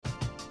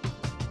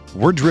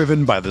We're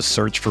driven by the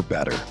search for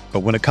better. But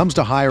when it comes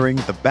to hiring,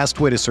 the best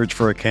way to search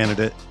for a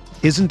candidate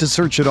isn't to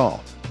search at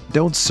all.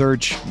 Don't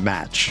search,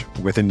 match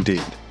with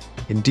Indeed.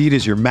 Indeed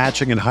is your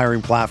matching and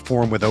hiring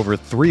platform with over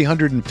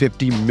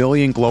 350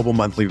 million global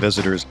monthly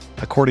visitors,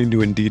 according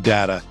to Indeed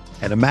data,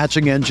 and a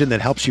matching engine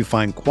that helps you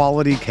find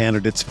quality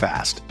candidates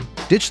fast.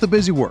 Ditch the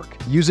busy work.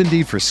 Use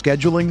Indeed for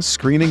scheduling,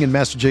 screening, and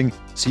messaging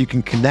so you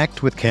can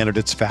connect with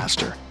candidates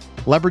faster.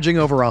 Leveraging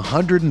over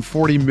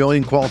 140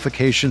 million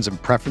qualifications and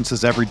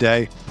preferences every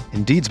day,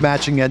 Indeed's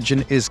matching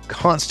engine is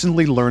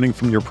constantly learning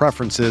from your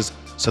preferences,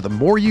 so the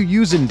more you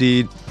use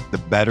Indeed, the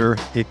better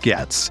it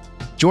gets.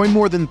 Join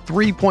more than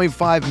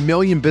 3.5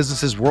 million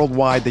businesses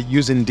worldwide that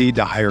use Indeed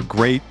to hire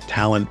great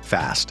talent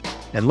fast.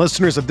 And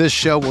listeners of this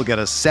show will get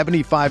a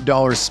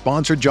 $75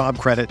 sponsored job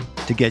credit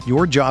to get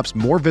your jobs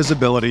more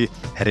visibility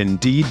at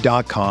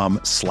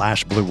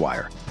Indeed.com/Blue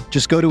Wire.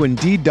 Just go to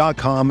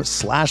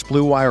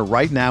Indeed.com/Blue Wire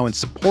right now and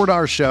support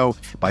our show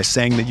by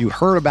saying that you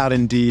heard about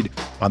Indeed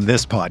on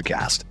this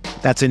podcast.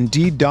 That's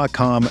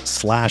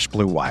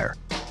Indeed.com/Blue Wire.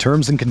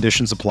 Terms and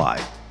conditions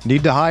apply.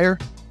 Need to hire?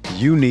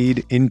 You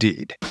need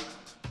Indeed.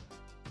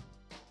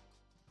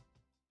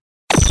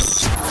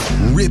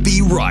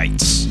 Rippy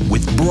Writes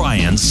with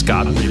Brian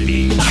Scott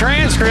Rippey.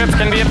 Transcripts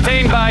can be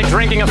obtained by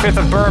drinking a fifth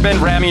of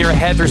bourbon, ramming your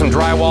head through some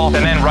drywall,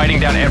 and then writing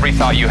down every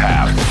thought you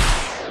have.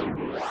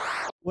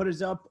 What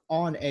is up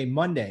on a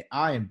Monday?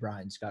 I am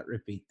Brian Scott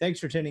Rippey. Thanks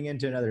for tuning in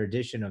to another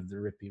edition of the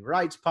Rippy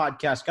Writes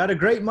podcast. Got a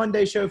great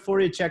Monday show for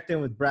you. Checked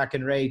in with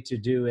Bracken Ray to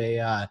do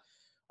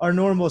our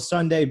normal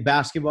Sunday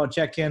basketball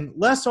check-in.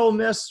 Less Ole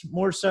Miss,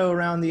 more so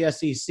around the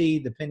SEC,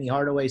 the Penny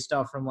Hardaway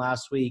stuff from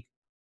last week,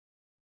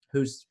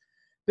 who's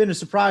been a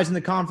surprise in the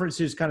conference,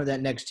 who's kind of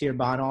that next tier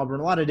behind Auburn.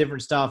 A lot of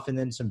different stuff, and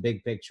then some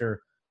big picture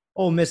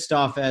Ole Miss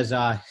stuff as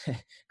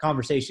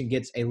conversation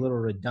gets a little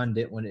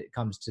redundant when it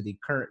comes to the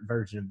current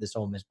version of this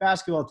Ole Miss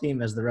basketball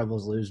team as the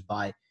Rebels lose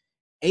by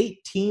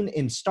 18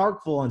 in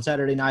Starkville on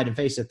Saturday night and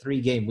face a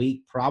 3-game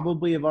week.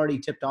 Probably have already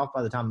tipped off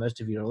by the time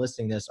most of you are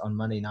listening to this on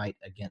Monday night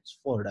against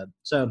Florida.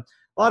 So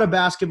a lot of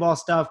basketball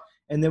stuff,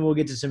 and then we'll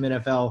get to some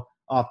NFL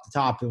off the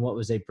top in what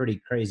was a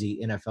pretty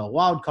crazy NFL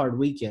wildcard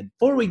weekend.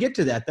 Before we get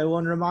to that, though, I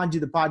want to remind you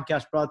the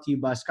podcast brought to you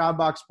by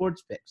Skybox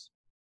Sports Picks.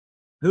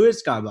 Who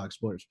is Skybox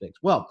Sports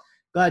Picks? Well,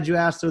 glad you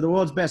asked. They're the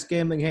world's best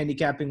gambling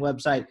handicapping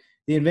website,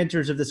 the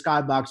inventors of the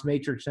Skybox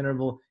Matrix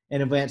Interval,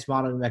 an advanced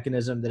modeling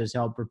mechanism that has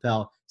helped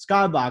propel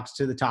Skybox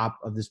to the top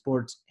of the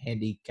sports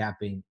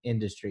handicapping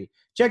industry.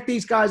 Check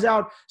these guys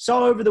out.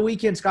 Saw over the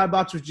weekend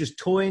Skybox was just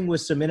toying with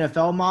some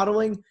NFL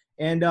modeling,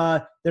 and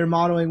their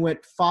modeling went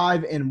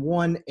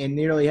 5-1 and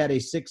nearly had a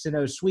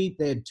 6-0 sweep.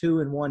 They had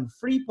 2-1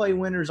 free play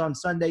winners on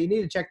Sunday. You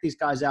need to check these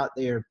guys out.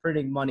 They are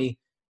printing money.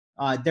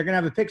 They're going to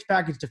have a picks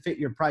package to fit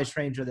your price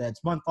range, whether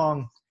that's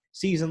month-long,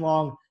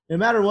 season-long. No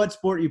matter what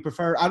sport you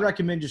prefer, I'd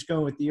recommend just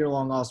going with the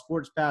year-long All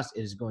Sports Pass.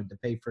 It is going to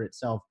pay for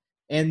itself.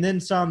 And then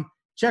some.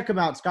 Check them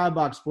out,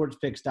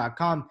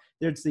 skyboxsportspicks.com.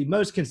 It's the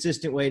most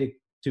consistent way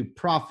to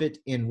profit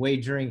in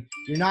wagering.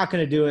 You're not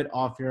going to do it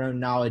off your own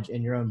knowledge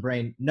and your own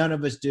brain. None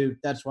of us do.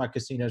 That's why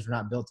casinos are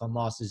not built on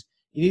losses.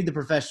 You need the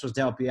professionals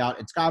to help you out,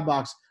 and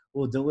Skybox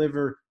will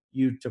deliver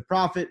you to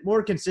profit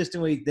more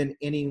consistently than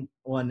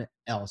anyone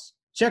else.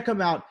 Check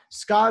them out,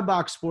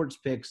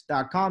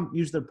 skyboxsportspicks.com.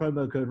 Use the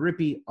promo code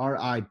RIPPEE,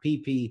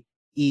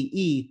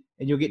 RIPPEE,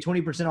 and you'll get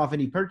 20% off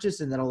any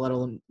purchase, and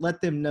that'll let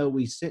them know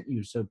we sent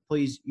you. So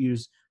please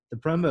use the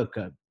promo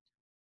code.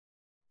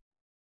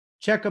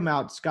 Check them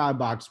out,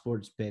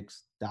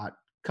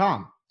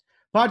 skyboxsportspicks.com.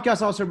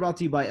 Podcast also brought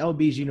to you by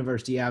LB's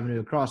University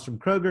Avenue across from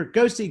Kroger.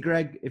 Go see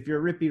Greg if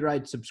you're a Rippy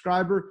Writes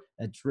subscriber.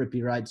 That's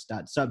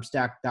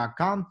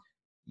rippywrites.substack.com.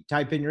 You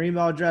type in your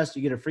email address,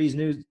 you get a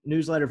free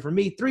newsletter from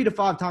me 3 to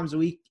 5 times a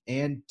week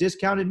and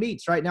discounted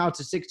meats. Right now it's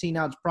a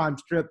 16-ounce prime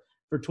strip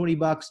for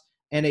 $20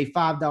 and a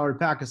 $5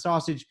 pack of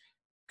sausage.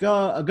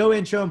 Go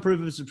in, show him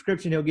proof of a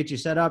subscription. He'll get you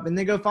set up, and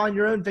then go find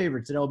your own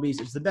favorites at LB's.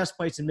 It's the best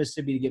place in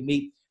Mississippi to get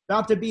meat.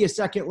 About to be a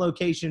second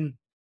location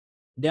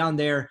down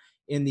there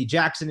in the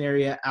Jackson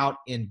area out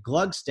in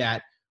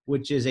Gluckstadt,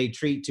 which is a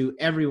treat to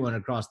everyone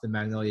across the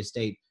Magnolia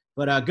State.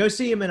 But go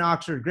see him in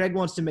Oxford. Greg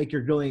wants to make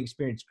your grilling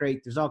experience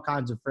great. There's all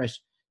kinds of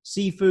fresh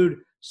seafood,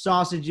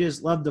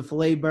 sausages, love the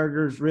filet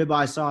burgers,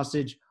 ribeye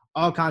sausage,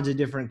 all kinds of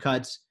different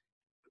cuts.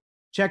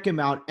 Check him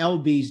out,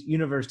 LB's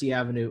University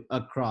Avenue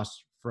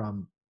across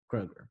from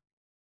Kroger.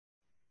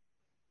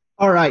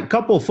 All right,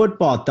 couple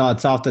football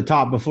thoughts off the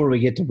top before we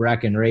get to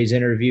Bracken Ray's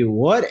interview.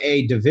 What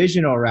a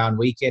divisional round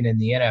weekend in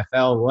the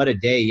NFL. What a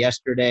day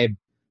yesterday.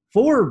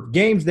 4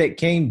 games that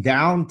came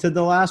down to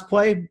the last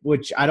play,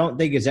 which I don't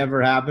think has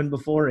ever happened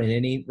before in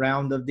any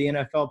round of the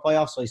NFL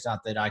playoffs, at least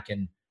not that I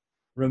can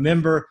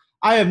remember.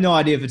 I have no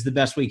idea if it's the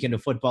best weekend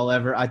of football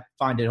ever. I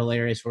find it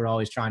hilarious. We're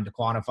always trying to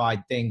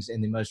quantify things in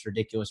the most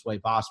ridiculous way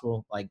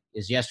possible. Like,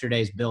 is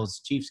yesterday's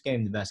Bills-Chiefs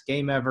game the best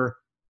game ever?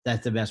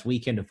 That's the best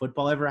weekend of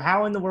football ever.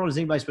 How in the world is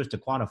anybody supposed to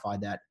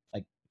quantify that?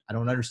 Like, I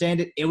don't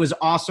understand it. It was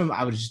awesome.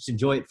 I would just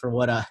enjoy it for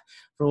what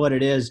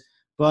it is.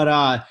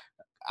 But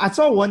I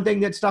saw one thing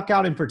that stuck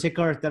out in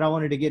particular that I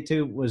wanted to get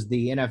to was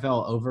the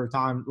NFL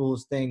overtime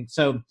rules thing.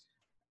 So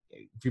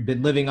if you've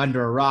been living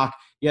under a rock,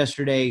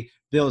 yesterday,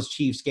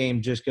 Bills-Chiefs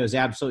game just goes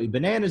absolutely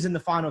bananas in the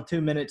final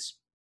 2 minutes.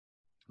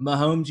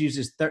 Mahomes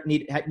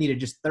needed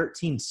just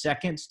 13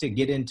 seconds to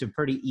get into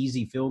pretty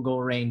easy field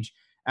goal range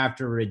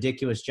after a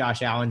ridiculous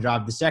Josh Allen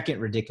drive, the second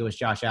ridiculous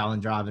Josh Allen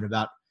drive in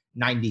about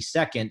 90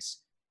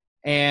 seconds.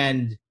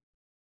 And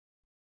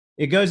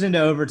it goes into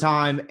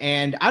overtime.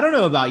 And I don't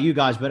know about you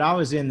guys, but I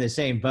was in the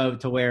same boat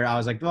to where I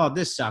was like, well,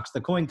 this sucks.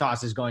 The coin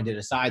toss is going to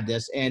decide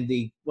this. And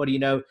what do you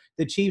know?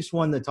 The Chiefs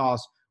won the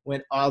toss,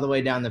 went all the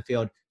way down the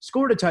field,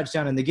 scored a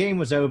touchdown, and the game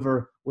was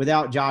over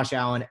without Josh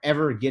Allen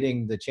ever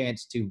getting the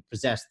chance to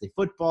possess the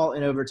football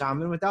in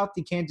overtime and without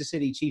the Kansas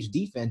City Chiefs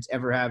defense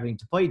ever having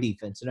to play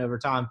defense in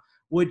overtime,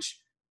 which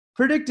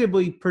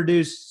predictably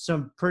produced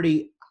some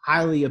pretty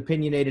heavily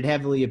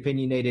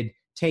opinionated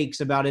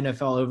takes about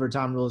NFL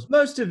overtime rules.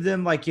 Most of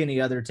them, like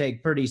any other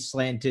take, pretty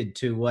slanted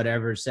to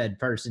whatever said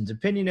person's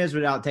opinion is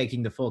without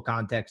taking the full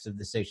context of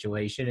the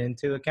situation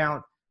into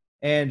account.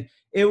 And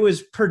it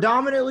was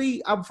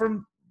predominantly,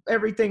 from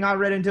everything I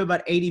read into,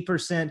 about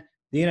 80%,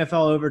 the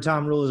NFL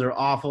overtime rules are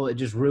awful. It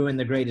just ruined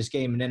the greatest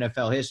game in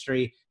NFL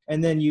history.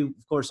 And then you,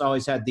 of course,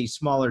 always had the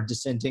smaller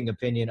dissenting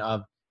opinion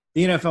of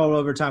the NFL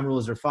overtime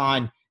rules are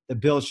fine. The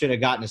Bills should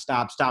have gotten a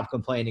stop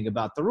complaining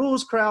about the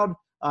rules crowd.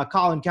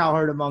 Colin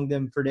Cowherd among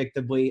them,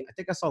 predictably. I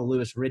think I saw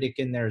Lewis Riddick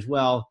in there as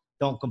well.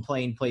 Don't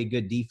complain, play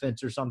good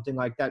defense or something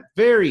like that.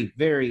 Very,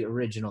 very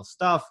original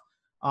stuff.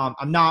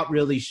 I'm not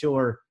really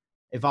sure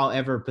if I'll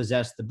ever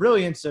possess the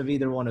brilliance of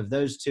either one of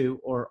those two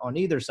or on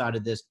either side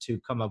of this to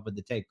come up with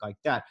a take like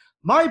that.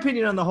 My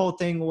opinion on the whole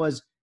thing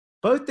was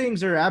both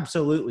things are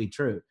absolutely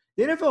true.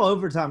 The NFL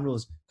overtime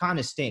rules kind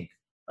of stink.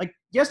 Like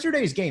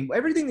yesterday's game,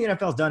 everything the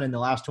NFL's done in the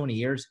last 20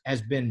 years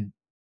has been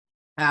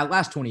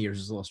last 20 years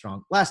is a little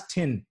strong. Last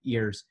 10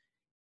 years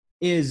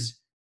is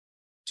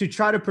to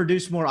try to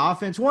produce more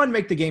offense. One,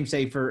 make the game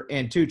safer,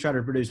 and two, try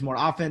to produce more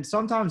offense.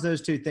 Sometimes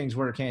those two things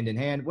work hand in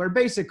hand, where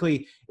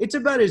basically it's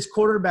about as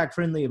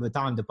quarterback-friendly of a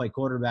time to play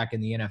quarterback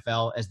in the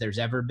NFL as there's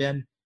ever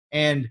been.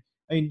 And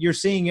I mean, you're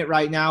seeing it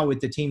right now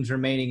with the teams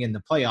remaining in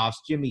the playoffs,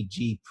 Jimmy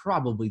G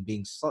probably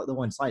being the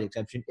one slight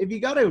exception. If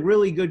you got a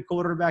really good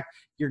quarterback,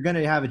 you're going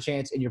to have a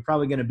chance, and you're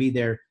probably going to be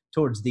there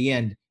towards the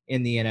end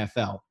in the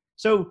NFL.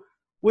 So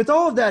with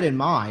all of that in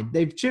mind,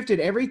 they've shifted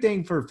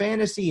everything for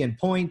fantasy and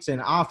points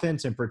and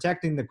offense and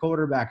protecting the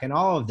quarterback and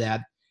all of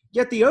that.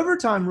 Yet the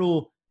overtime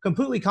rule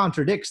completely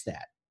contradicts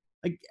that.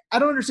 Like, I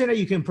don't understand how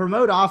you can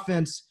promote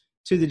offense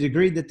to the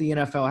degree that the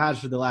NFL has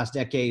for the last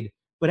decade,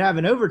 but have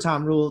an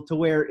overtime rule to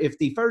where if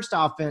the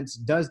offense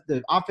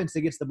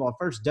that gets the ball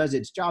first does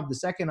its job, the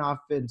second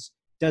offense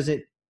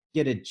doesn't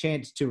get a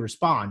chance to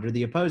respond, or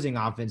the opposing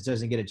offense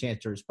doesn't get a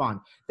chance to respond.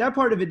 That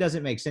part of it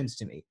doesn't make sense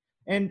to me.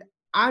 And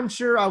I'm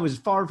sure I was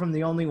far from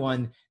the only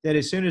one that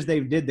as soon as they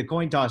did the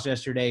coin toss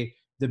yesterday,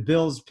 the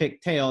Bills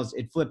picked tails,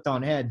 it flipped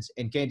on heads,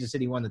 and Kansas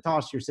City won the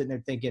toss. You're sitting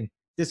there thinking,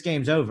 this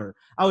game's over.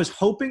 I was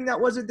hoping that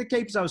wasn't the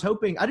case. I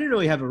didn't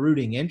really have a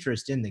rooting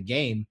interest in the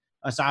game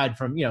aside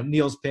from,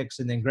 Neil's picks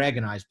and then Greg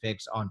and I's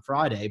picks on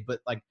Friday.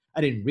 But,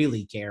 I didn't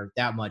really care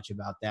that much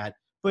about that.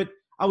 But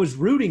I was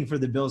rooting for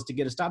the Bills to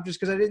get a stop just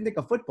because I didn't think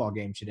a football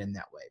game should end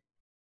that way.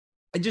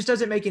 It just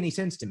doesn't make any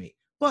sense to me.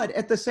 But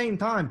at the same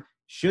time,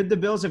 should the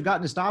Bills have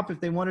gotten a stop if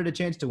they wanted a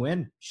chance to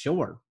win?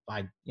 Sure.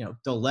 By,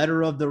 the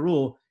letter of the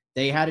rule,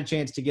 they had a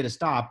chance to get a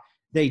stop.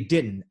 They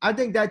didn't. I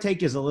think that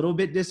take is a little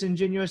bit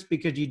disingenuous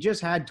because you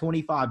just had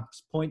 25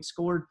 points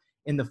scored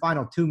in the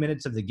final 2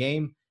 minutes of the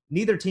game.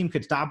 Neither team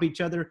could stop each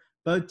other.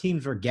 Both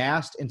teams were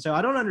gassed. And so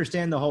I don't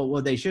understand the whole,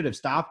 well, they should have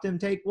stopped them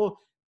take. Well,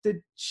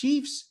 the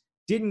Chiefs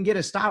didn't get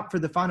a stop for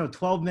the final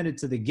 12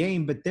 minutes of the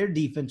game, but their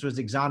defense was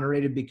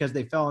exonerated because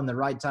they fell on the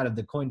right side of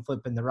the coin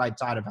flip and the right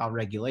side of how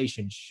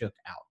regulations shook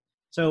out.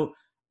 So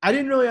I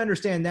didn't really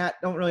understand that.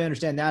 Don't really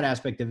understand that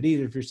aspect of it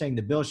either. If you're saying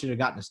the Bills should have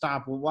gotten a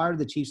stop, well, why are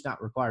the Chiefs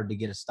not required to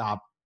get a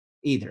stop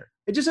either?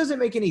 It just doesn't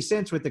make any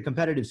sense with the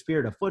competitive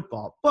spirit of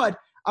football. But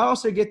I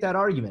also get that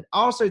argument. I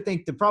also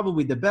think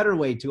probably the better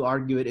way to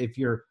argue it if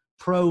you're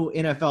pro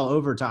NFL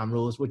overtime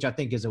rules, which I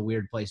think is a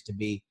weird place to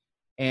be,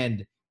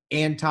 and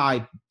anti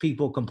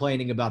people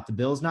complaining about the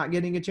Bills not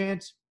getting a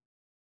chance,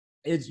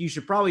 is you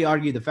should probably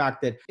argue the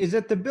fact that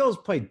the Bills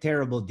played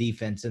terrible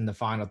defense in the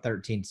final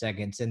 13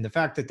 seconds. And the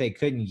fact that they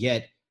couldn't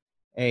get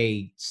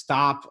a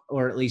stop,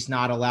 or at least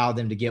not allow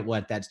them to get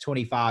that's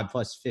 25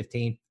 plus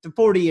 15 to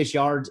 40-ish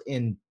yards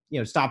in,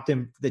 stop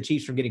the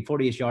Chiefs from getting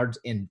 40-ish yards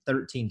in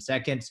 13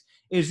 seconds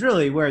is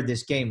really where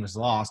this game was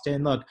lost.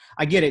 And look,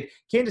 I get it.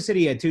 Kansas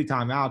City had 2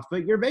 timeouts,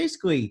 but you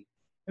basically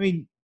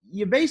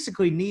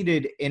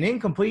needed an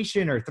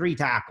incompletion or 3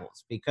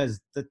 tackles because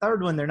the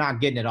third one, they're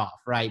not getting it off,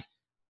 right?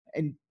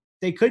 And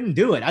they couldn't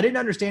do it. I didn't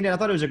understand it. I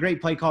thought it was a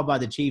great play call by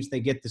the Chiefs. They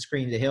get the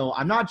screen to Hill.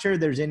 I'm not sure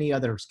there's any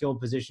other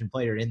skilled position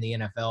player in the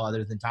NFL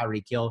other than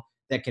Tyreek Hill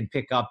that can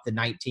pick up the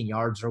 19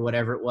 yards or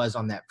whatever it was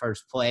on that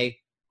first play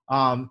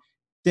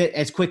that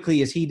as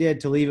quickly as he did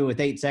to leave it with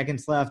 8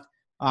 seconds left.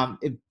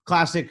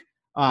 Classic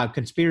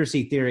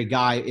conspiracy theory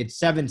guy, it's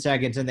 7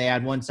 seconds and they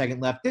had 1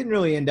 second left. Didn't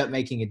really end up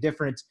making a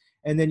difference.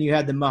 And then you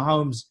had the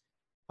Mahomes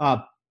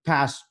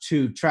pass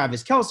to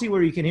Travis Kelce,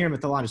 where you can hear him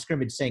at the line of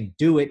scrimmage saying,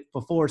 do it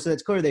before. So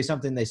that's clearly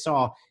something they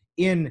saw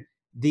in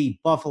the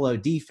Buffalo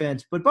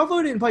defense. But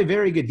Buffalo didn't play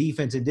very good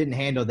defense and didn't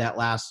handle that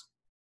last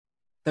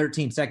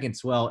 13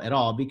 seconds well at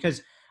all,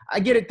 because I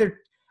get it.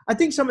 I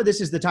think some of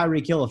this is the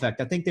Tyreek Hill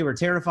effect. I think they were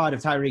terrified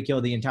of Tyreek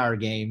Hill the entire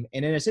game.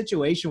 And in a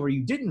situation where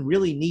you didn't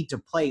really need to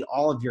play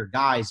all of your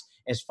guys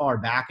as far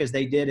back as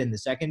they did in the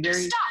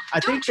secondary, I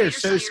think they're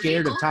so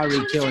scared of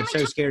Tyreek Hill and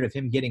so scared of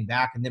him getting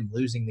back and them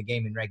losing the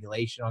game in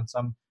regulation on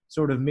some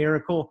sort of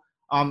miracle.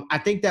 I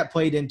think that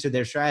played into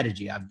their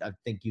strategy. I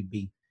think you'd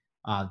be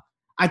I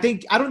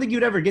don't think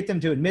you'd ever get them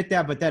to admit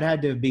that, but that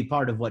had to be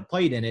part of what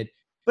played in it.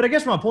 But I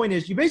guess my point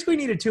is you basically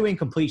needed 2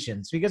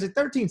 incompletions, because at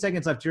 13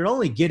 seconds left, you're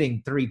only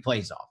getting 3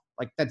 plays off.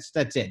 Like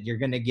that's it. You're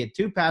going to get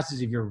 2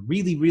 passes if you're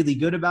really, really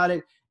good about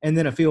it, and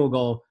then a field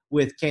goal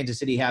with Kansas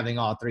City having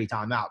all 3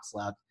 timeouts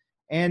left.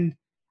 And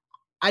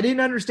I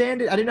didn't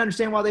understand it. I didn't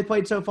understand why they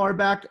played so far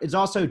back. It's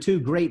also 2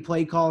 great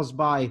play calls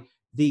by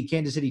the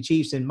Kansas City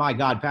Chiefs. And my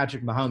God,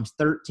 Patrick Mahomes,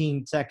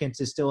 13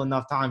 seconds is still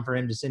enough time for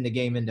him to send the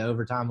game into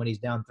overtime when he's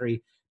down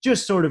 3.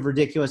 Just sort of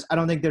ridiculous. I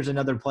don't think there's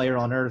another player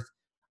on earth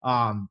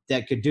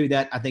that could do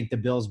that. I think the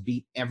Bills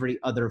beat every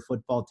other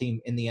football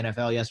team in the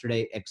NFL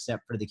yesterday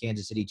except for the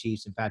Kansas City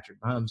Chiefs and Patrick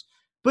Mahomes.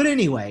 But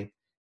anyway,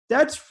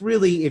 that's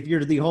really, if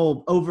you're the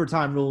whole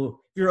overtime rule,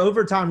 if your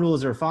overtime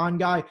rules are a fun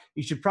guy,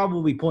 you should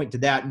probably point to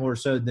that more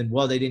so than,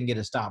 well, they didn't get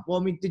a stop. Well,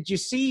 I mean, did you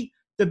see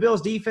the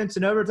Bills' defense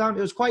in overtime?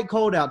 It was quite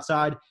cold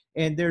outside,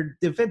 and their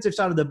defensive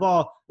side of the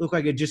ball looked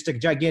like just a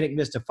gigantic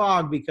mist of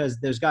fog because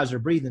those guys are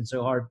breathing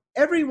so hard.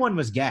 Everyone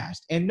was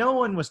gassed, and no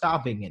one was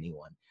stopping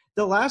anyone.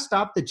 The last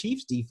stop the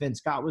Chiefs defense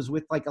got was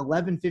with like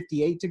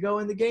 11:58 to go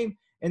in the game,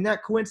 and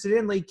that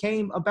coincidentally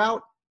came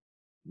about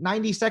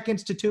 90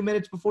 seconds to 2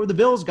 minutes before the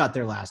Bills got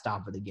their last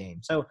stop of the game.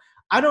 So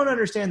I don't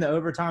understand the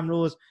overtime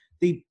rules.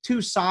 The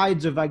 2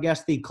 sides of, I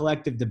guess, the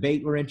collective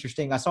debate were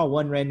interesting. I saw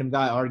one random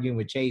guy arguing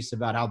with Chase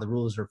about how the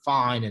rules are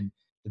fine and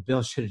the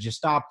Bills should have just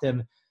stopped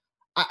them.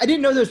 I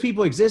didn't know those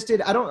people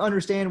existed. I don't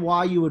understand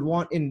why you would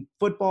want in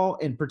football,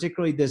 and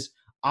particularly this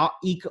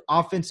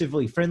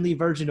offensively friendly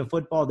version of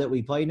football that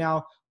we play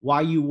now, why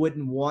you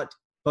wouldn't want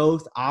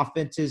both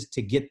offenses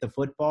to get the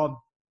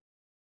football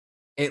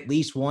at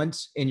least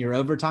once in your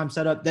overtime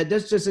setup. That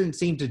just doesn't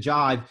seem to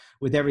jive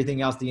with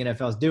everything else the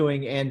NFL is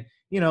doing. And,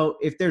 you know,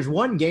 if there's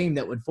one game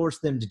that would force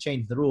them to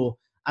change the rule,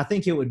 I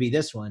think it would be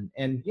this one.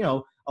 And, you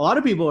know, a lot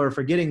of people are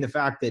forgetting the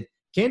fact that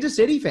Kansas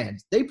City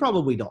fans, they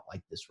probably don't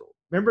like this rule.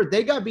 Remember,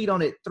 they got beat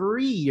on it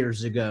 3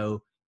 years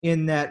ago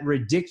in that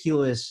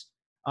ridiculous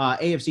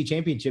AFC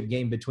Championship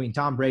game between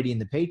Tom Brady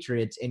and the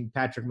Patriots, and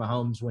Patrick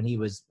Mahomes when he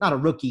was not a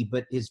rookie,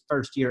 but his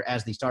first year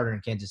as the starter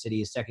in Kansas City,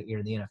 his second year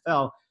in the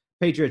NFL.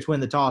 Patriots win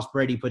the toss,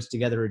 Brady puts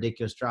together a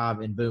ridiculous drive,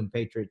 and boom,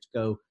 Patriots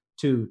go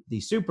to the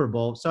Super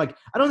Bowl. So, like,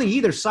 I don't think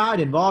either side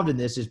involved in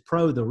this is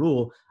pro the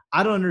rule.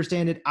 I don't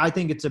understand it. I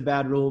think it's a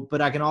bad rule,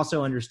 but I can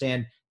also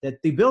understand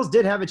that the Bills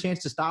did have a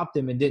chance to stop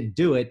them and didn't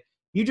do it.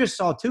 You just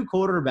saw 2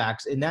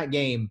 quarterbacks in that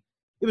game.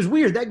 It was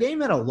weird. That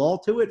game had a lull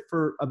to it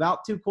for about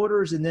 2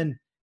 quarters, and then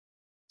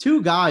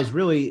 2 guys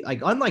really,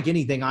 like, unlike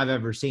anything I've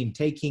ever seen,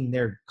 taking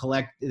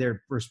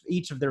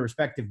each of their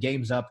respective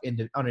games up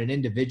on an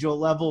individual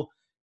level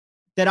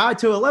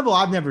to a level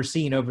I've never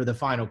seen over the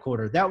final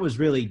quarter. That was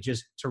really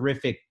just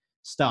terrific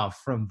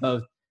stuff from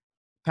both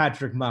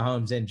Patrick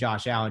Mahomes and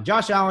Josh Allen.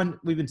 Josh Allen,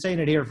 we've been saying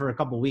it here for a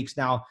couple of weeks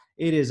now.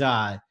 It is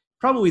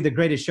probably the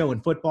greatest show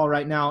in football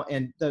right now,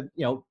 and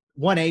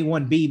 1A,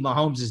 1B,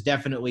 Mahomes is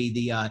definitely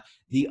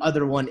the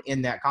other one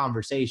in that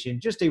conversation.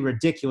 Just a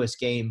ridiculous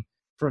game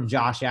from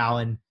Josh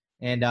Allen.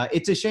 And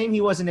it's a shame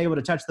he wasn't able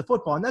to touch the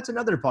football. And that's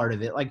another part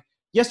of it. Like,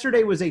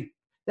 yesterday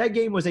that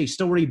game was a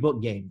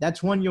storybook game.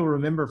 That's one you'll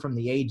remember from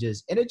the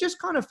ages. And it just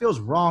kind of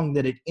feels wrong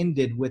that it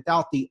ended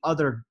without the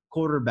other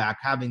quarterback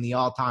having the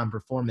all-time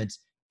performance,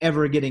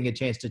 ever getting a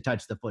chance to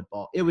touch the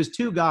football. It was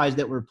 2 guys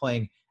that were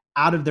playing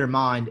out of their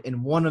mind, and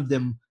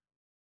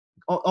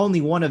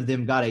only one of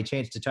them got a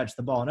chance to touch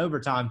the ball in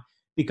overtime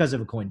because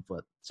of a coin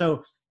flip.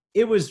 So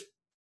it was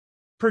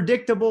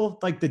predictable,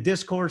 like the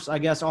discourse, I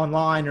guess,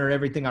 online or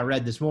everything I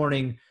read this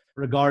morning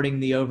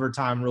regarding the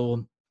overtime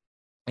rule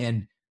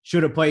and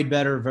should have played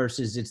better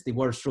versus it's the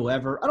worst rule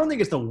ever. I don't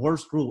think it's the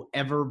worst rule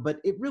ever, but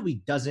it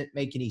really doesn't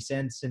make any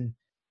sense. And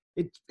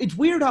it's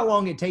weird how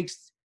long it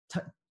takes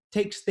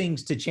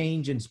things to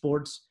change in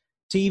sports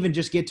to even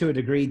just get to a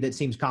degree that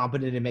seems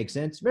competent and makes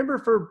sense. Remember,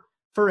 for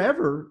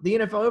forever, the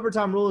NFL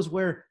overtime rule is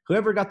where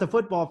whoever got the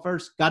football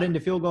first got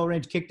into field goal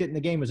range, kicked it, and the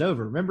game was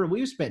over. Remember,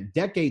 we've spent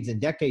decades and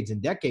decades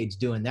and decades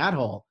doing that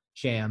whole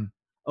sham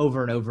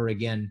over and over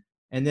again,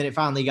 and then it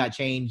finally got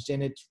changed,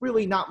 and it's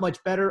really not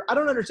much better. I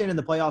don't understand in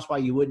the playoffs why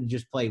you wouldn't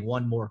just play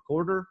one more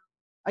quarter.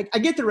 I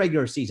get the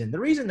regular season. The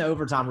reason the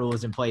overtime rule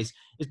is in place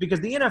is because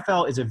the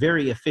NFL is a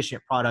very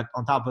efficient product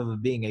on top of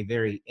it being a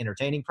very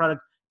entertaining product.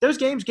 those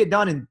games get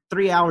done in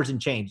 3 hours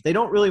and change. They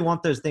don't really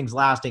want those things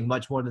lasting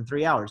much more than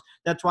 3 hours.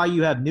 That's why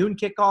you have noon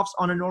kickoffs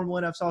on a normal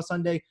NFL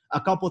Sunday, a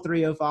couple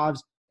 305s,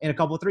 and a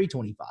couple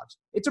 325s.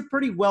 It's a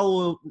pretty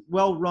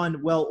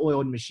well-run,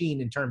 well-oiled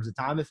machine in terms of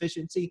time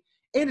efficiency,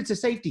 and it's a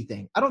safety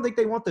thing. I don't think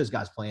they want those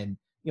guys playing,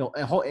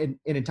 an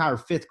entire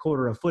fifth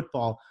quarter of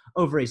football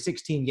over a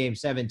 16-game,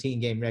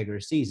 17-game regular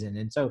season.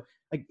 And so,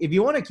 like, if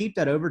you want to keep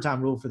that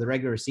overtime rule for the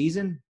regular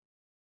season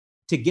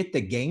to get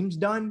the games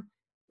done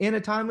in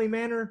a timely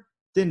manner,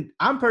 then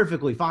I'm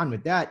perfectly fine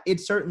with that.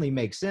 It certainly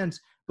makes sense.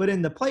 But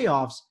in the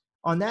playoffs,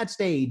 on that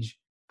stage,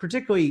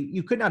 particularly,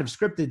 you could not have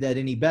scripted that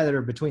any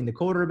better between the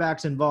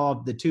quarterbacks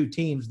involved, the two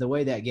teams, the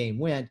way that game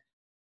went.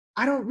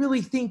 I don't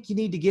really think you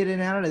need to get in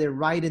and out of there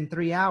right in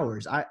 3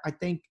 hours. I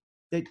think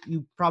that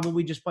you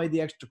probably just play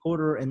the extra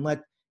quarter and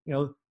let,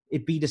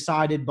 it be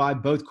decided by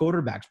both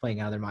quarterbacks playing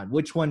out of their mind.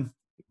 Which one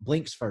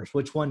blinks first?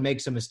 Which one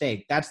makes a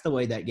mistake? That's the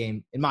way that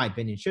game, in my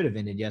opinion, should have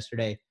ended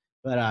yesterday.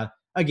 But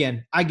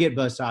again, I get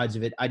both sides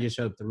of it. I just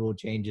hope the rule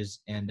changes.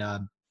 And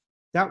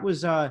that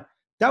was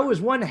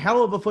one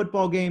hell of a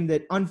football game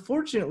that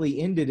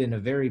unfortunately ended in a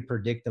very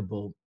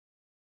predictable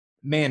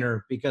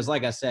manner because,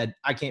 like I said,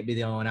 I can't be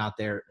the only one out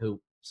there who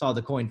saw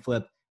the coin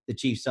flip, the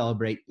Chiefs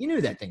celebrate. You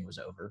knew that thing was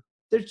over.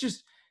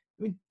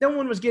 No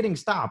one was getting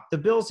stopped. The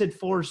Bills had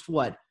forced,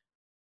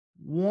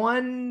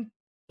 one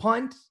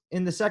punt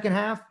in the second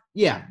half?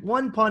 Yeah,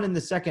 one punt in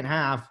the second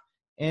half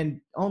and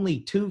only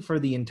two for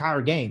the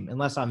entire game,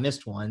 unless I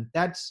missed one.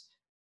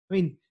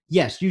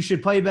 Yes, you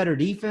should play better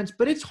defense,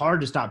 but it's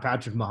hard to stop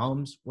Patrick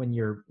Mahomes when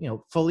you're,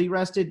 fully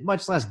rested,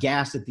 much less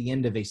gassed at the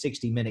end of a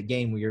 60-minute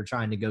game where you're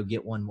trying to go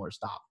get one more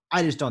stop.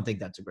 I just don't think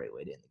that's a great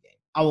way to end the game.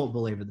 I won't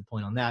belabor the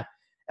point on that.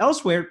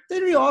 Elsewhere,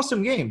 they'd be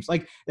awesome games.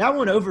 Like, that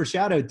one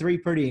overshadowed three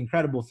pretty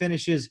incredible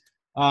finishes.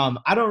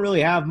 I don't really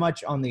have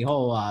much on the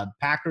whole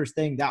Packers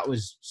thing. That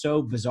was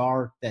so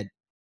bizarre that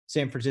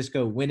San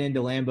Francisco went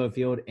into Lambeau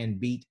Field and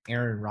beat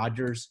Aaron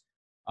Rodgers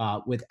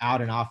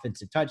without an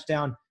offensive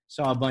touchdown.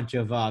 Saw a bunch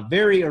of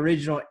very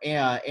original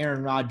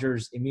Aaron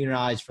Rodgers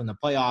immunized from the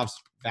playoffs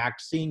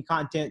vaccine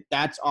content.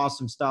 That's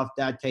awesome stuff.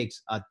 That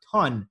takes a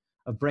ton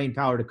of brain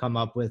power to come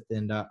up with,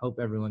 and hope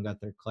everyone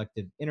got their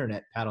collective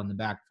internet pat on the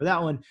back for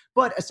that one.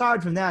 But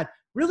aside from that,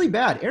 really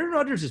bad. Aaron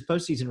Rodgers'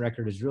 postseason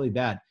record is really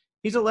bad.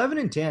 He's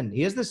 11-10.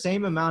 He has the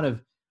same amount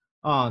of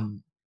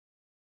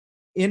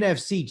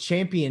NFC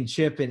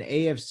championship and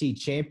NFC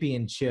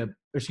championship,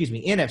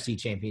 NFC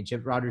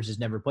championship. Rodgers has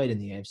never played in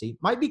the AFC.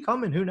 Might be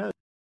coming, who knows?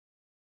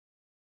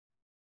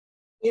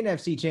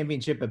 NFC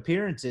championship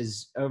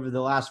appearances over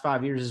the last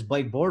 5 years is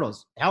Blake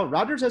Bortles. Hell,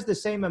 Rodgers has the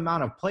same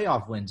amount of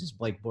playoff wins as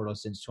Blake Bortles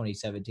since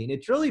 2017.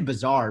 It's really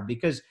bizarre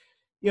because,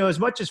 as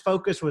much as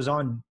focus was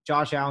on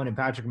Josh Allen and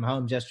Patrick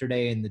Mahomes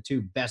yesterday and the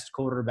two best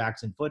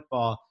quarterbacks in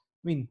football,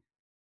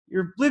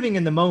 you're living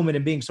in the moment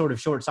and being sort of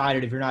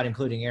short-sighted if you're not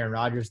including Aaron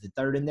Rodgers, the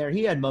third in there.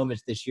 He had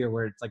moments this year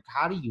where it's like,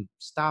 how do you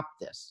stop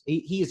this?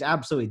 He is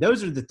absolutely –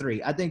 those are the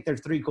three. I think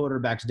there's three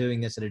quarterbacks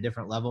doing this at a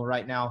different level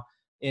right now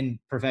in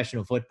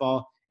professional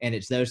football. And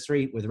it's those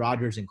three with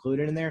Rodgers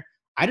included in there.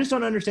 I just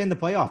don't understand the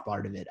playoff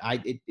part of it.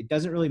 It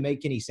doesn't really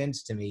make any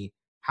sense to me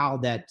how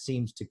that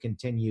seems to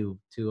continue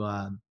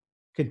to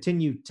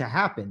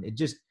happen. It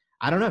just,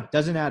 I don't know, it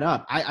doesn't add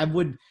up.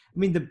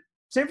 The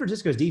San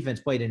Francisco's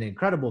defense played an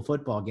incredible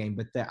football game,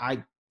 but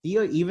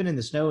even in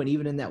the snow and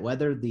even in that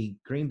weather, the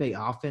Green Bay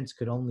offense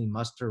could only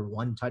muster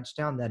one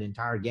touchdown that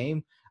entire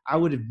game. I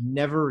would have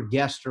never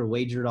guessed or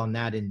wagered on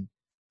that in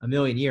a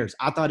million years.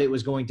 I thought it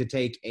was going to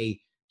take a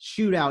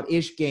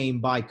shootout-ish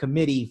game by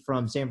committee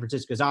from San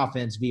Francisco's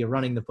offense via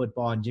running the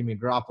football and Jimmy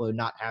Garoppolo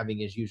not having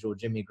his usual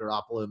Jimmy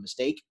Garoppolo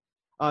mistake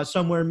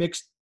somewhere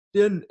mixed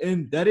in,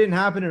 and that didn't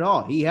happen at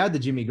all. He had the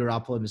Jimmy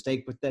Garoppolo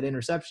mistake with that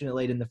interception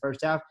late in the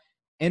first half,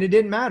 and it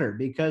didn't matter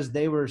because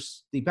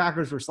the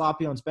Packers were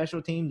sloppy on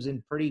special teams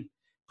and pretty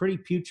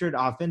putrid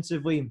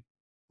offensively.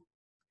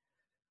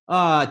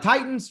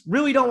 Titans,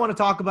 really don't want to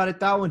talk about it.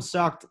 That one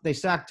sucked. They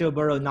sacked Joe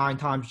Burrow 9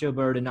 times. Joe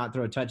Burrow did not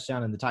throw a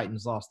touchdown, and the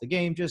Titans lost the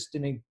game. Just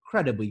an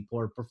incredibly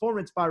poor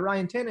performance by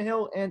Ryan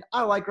Tannehill, and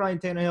I like Ryan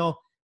Tannehill.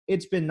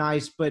 It's been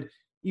nice, but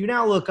you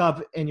now look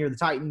up and you're the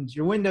Titans.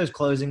 Your window's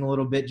closing a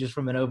little bit just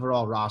from an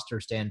overall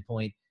roster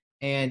standpoint,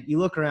 and you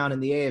look around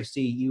in the AFC,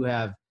 you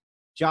have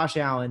Josh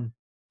Allen,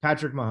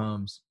 Patrick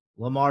Mahomes,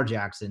 Lamar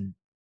Jackson,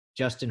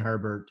 Justin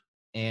Herbert,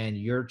 and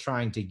you're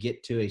trying to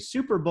get to a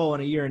Super Bowl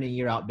on a year in and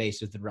year out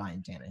basis with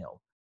Ryan Tannehill.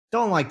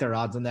 Don't like their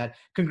odds on that.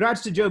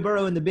 Congrats to Joe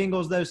Burrow and the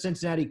Bengals, though.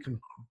 Cincinnati,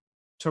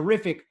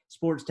 terrific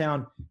sports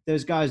town.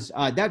 Those guys,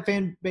 that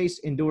fan base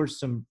endures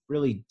some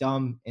really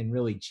dumb and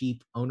really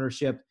cheap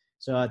ownership.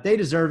 So they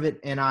deserve it.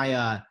 And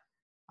I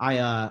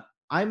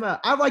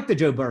like the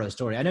Joe Burrow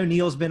story. I know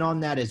Neil's been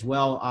on that as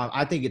well.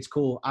 I think it's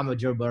cool. I'm a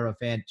Joe Burrow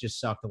fan. It just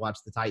sucked to watch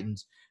the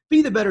Titans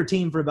be the better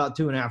team for about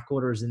 2.5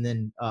 quarters and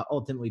then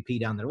ultimately pee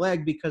down their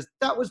leg because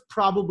that was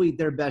probably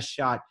their best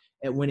shot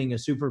at winning a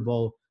Super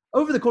Bowl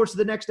over the course of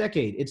the next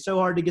decade. It's so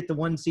hard to get the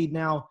 1 seed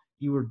now.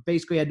 You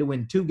basically had to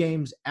win 2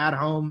 games at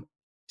home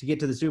to get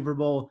to the Super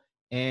Bowl,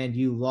 and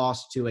you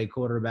lost to a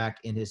quarterback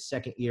in his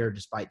second year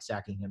despite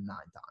sacking him 9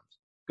 times.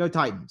 Go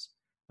Titans.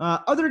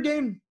 Other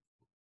game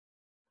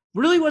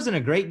really wasn't a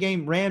great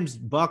game.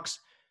 Rams-Bucks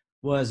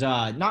was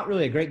not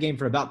really a great game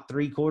for about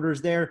 3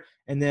 quarters there.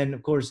 And then,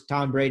 of course,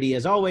 Tom Brady,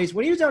 as always,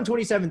 when he was down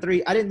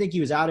 27-3, I didn't think he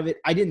was out of it.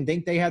 I didn't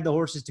think they had the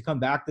horses to come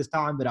back this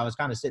time, but I was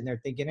kind of sitting there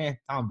thinking,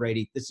 Tom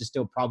Brady, this is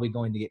still probably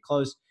going to get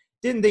close.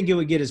 Didn't think it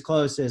would get as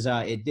close as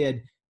it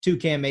did. 2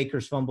 Cam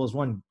Akers fumbles,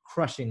 one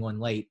crushing one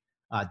late.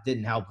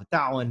 Didn't help with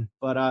that one.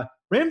 But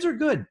Rams are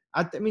good.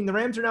 I mean, the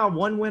Rams are now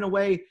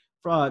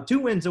 2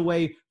 wins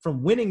away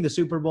from winning the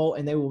Super Bowl,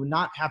 and they will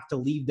not have to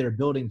leave their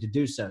building to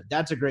do so.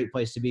 That's a great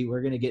place to be.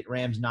 We're going to get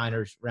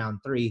Rams-Niners round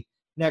 3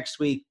 next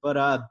week.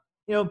 But,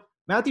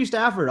 Matthew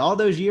Stafford, all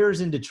those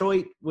years in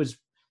Detroit, was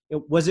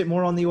it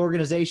more on the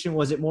organization?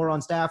 Was it more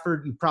on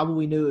Stafford? You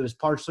probably knew it was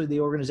partially the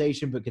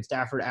organization, but could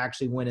Stafford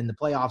actually win in the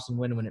playoffs and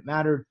win when it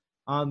mattered?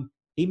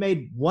 He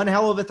made one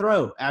hell of a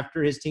throw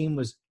after his team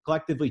was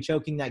collectively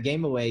choking that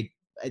game away.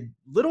 A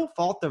little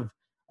fault of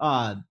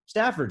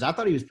Stafford's. I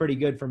thought he was pretty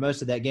good for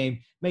most of that game.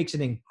 Makes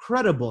an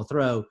incredible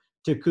throw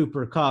to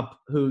Cooper Kupp,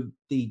 who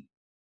the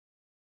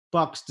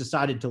Bucs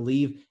decided to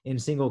leave in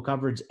single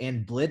coverage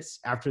and blitz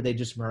after they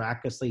just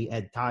miraculously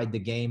had tied the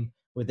game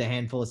with a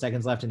handful of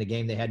seconds left in the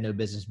game they had no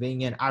business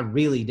being in. I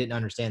really didn't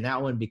understand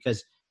that one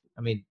because,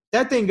 I mean,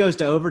 that thing goes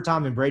to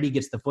overtime and Brady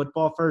gets the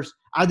football first.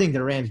 I think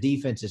the Rams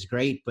defense is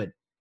great, but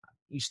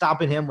you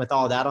stopping him with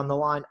all that on the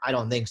line? I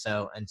don't think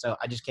so. And so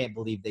I just can't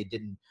believe they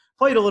didn't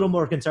play it a little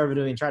more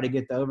conservatively and try to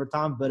get the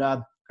overtime.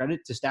 But credit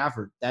to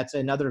Stafford. That's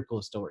another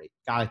cool story.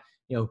 Guy,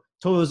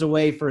 toils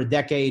away for a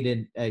decade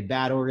in a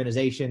bad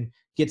organization,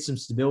 gets some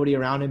stability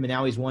around him, and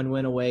now he's 1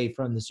 win away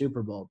from the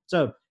Super Bowl.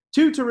 So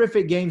 2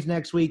 terrific games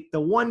next week. The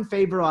one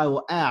favor I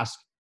will ask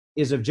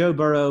is of Joe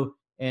Burrow,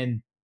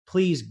 and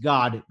please,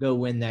 God, go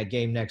win that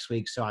game next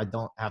week so I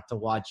don't have to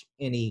watch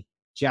any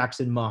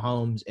Jackson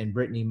Mahomes and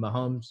Brittany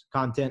Mahomes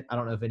content. I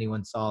don't know if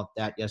anyone saw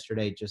that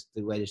yesterday, just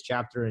the latest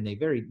chapter in a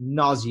very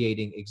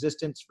nauseating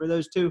existence for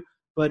those two.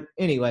 But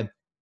anyway,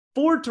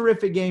 4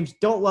 terrific games.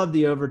 Don't love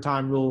the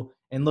overtime rule,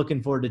 and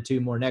looking forward to 2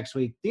 more next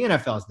week. The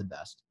NFL is the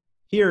best.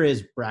 Here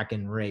is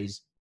Bracken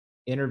Ray's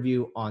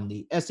interview on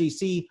the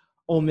SEC,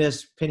 Ole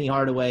Miss, Penny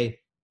Hardaway,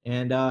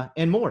 and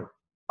more.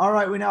 All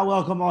right, we now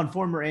welcome on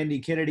former Andy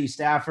Kennedy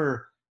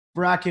staffer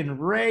Bracken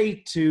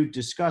Ray to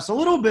discuss a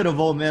little bit of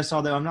Ole Miss,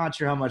 although I'm not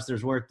sure how much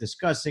there's worth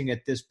discussing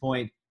at this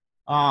point.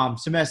 Some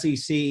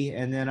SEC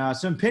and then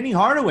some Penny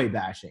Hardaway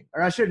bashing.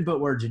 Or I shouldn't put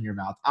words in your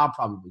mouth. I'll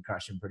probably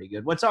crush him pretty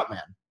good. What's up,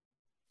 man?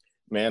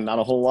 Man, not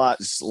a whole lot.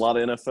 Just a lot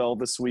of NFL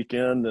this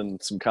weekend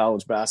and some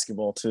college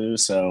basketball too.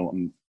 So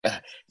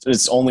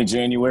it's only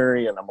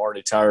January and I'm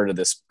already tired of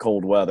this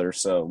cold weather.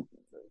 So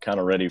kind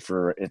of ready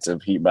for it to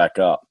heat back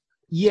up.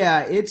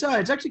 Yeah, it's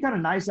actually kind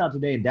of nice out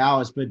today in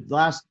Dallas, but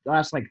last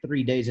like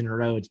 3 days in a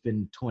row, it's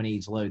been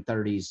 20s, low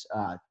 30s.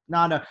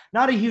 Not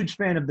a huge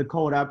fan of the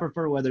cold. I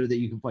prefer weather that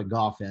you can play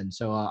golf in.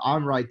 So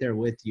I'm right there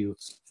with you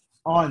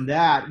on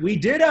that. We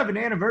did have an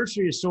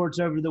anniversary of sorts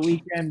over the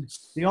weekend.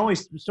 The only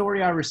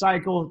story I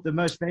recycle, the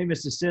most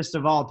famous assist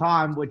of all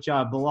time, which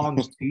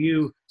belongs to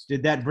you.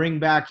 Did that bring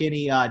back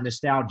any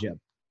nostalgia?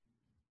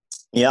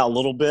 Yeah, a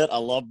little bit. I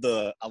love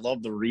the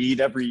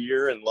read every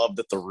year and love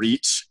that the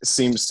reach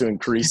seems to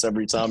increase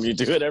every time you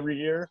do it every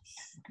year.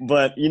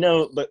 But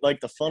like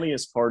the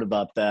funniest part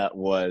about that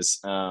was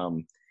our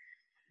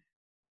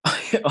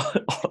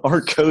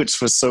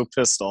coach was so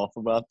pissed off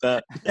about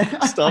that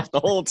stuff the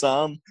whole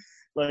time.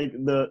 Like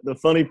the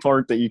funny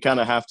part that you kind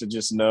of have to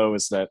just know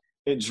is that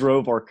it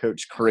drove our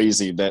coach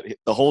crazy that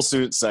the whole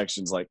student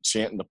section's like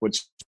chanting the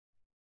which.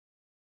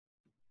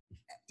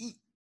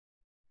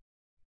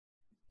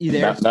 You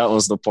there? That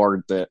was the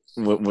part that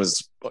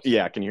was –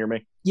 yeah, can you hear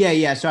me?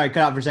 Yeah. Sorry,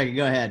 cut out for a second.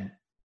 Go ahead.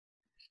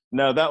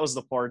 No, that was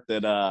the part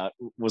that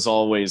was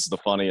always the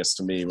funniest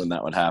to me when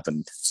that would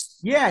happen.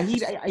 Yeah,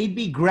 he'd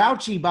be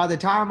grouchy by the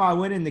time I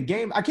went in the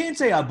game. I can't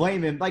say I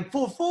blame him. Like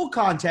full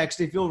context,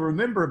 if you'll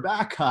remember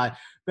back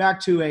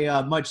to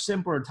a much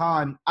simpler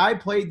time, I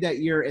played that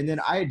year, and then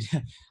I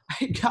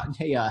had gotten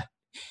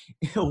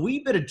a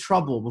wee bit of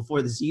trouble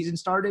before the season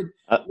started.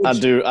 I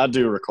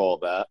do recall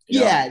that.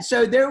 Yeah.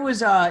 So there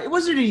was it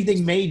wasn't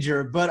anything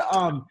major, but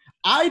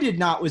I did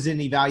not was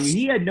any value.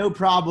 He had no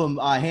problem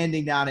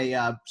handing down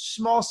a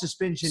small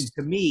suspension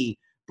to me,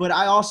 but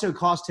I also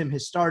cost him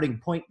his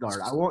starting point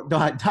guard. I won't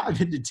dive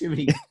into too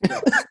many.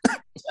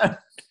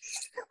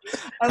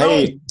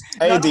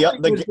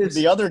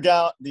 The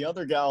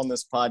other guy on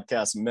this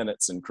podcast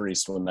minutes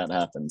increased when that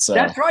happened. So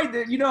that's right.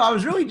 I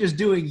was really just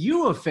doing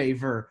you a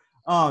favor.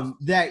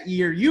 That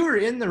year you were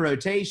in the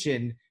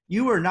rotation.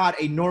 You were not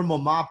a normal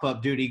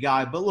mop-up duty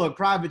guy, but look,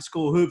 private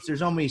school hoops,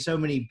 there's only so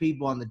many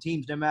people on the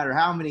teams. No matter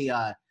how many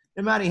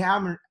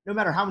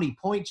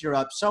points you're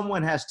up,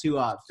 someone has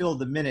to fill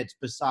the minutes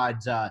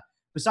besides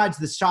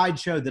the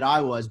sideshow that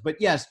I was. But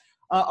yes,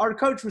 our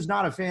coach was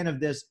not a fan of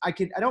this.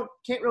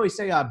 Can't really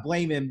say I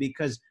blame him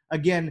because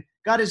again,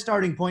 got his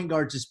starting point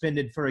guard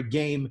suspended for a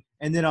game,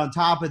 and then on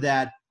top of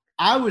that,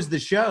 I was the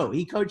show.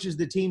 He coaches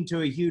the team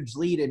to a huge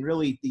lead, and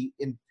really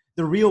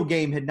the real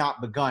game had not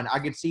begun. I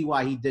could see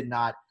why he did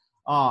not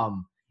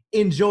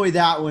enjoy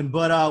that one.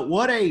 But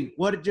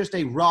what just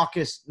a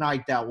raucous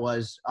night that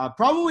was.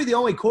 Probably the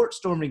only court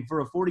storming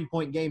for a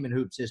 40-point game in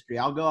hoops history.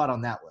 I'll go out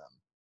on that limb.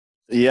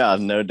 Yeah,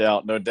 no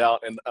doubt, no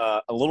doubt. And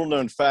a little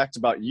known fact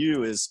about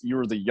you is you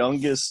were the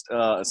youngest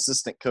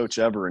assistant coach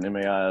ever in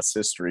MAIS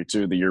history,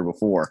 too, the year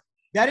before.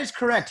 That is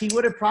correct. He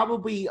would have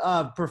probably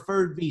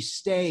preferred me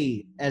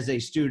stay as a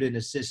student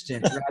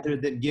assistant rather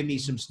than give me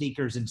some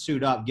sneakers and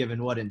suit up,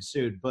 given what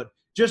ensued. But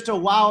just a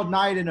wild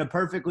night and a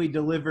perfectly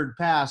delivered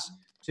pass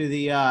to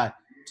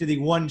the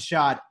one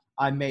shot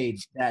I made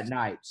that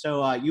night.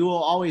 So you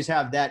will always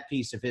have that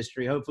piece of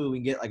history. Hopefully we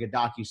can get like a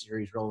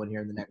docuseries rolling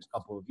here in the next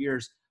couple of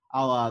years.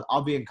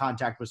 I'll be in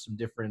contact with some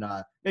different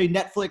maybe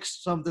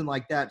Netflix, something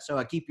like that.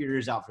 So keep your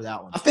ears out for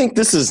that one. I think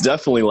this is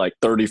definitely like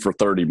 30 for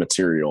 30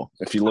 material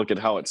if you look at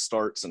how it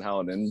starts and how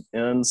it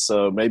ends.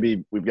 So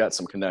maybe we've got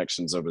some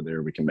connections over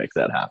there. We can make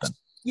that happen.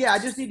 Yeah, I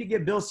just need to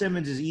get Bill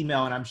Simmons'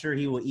 email, and I'm sure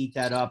he will eat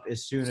that up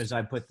as soon as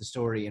I put the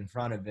story in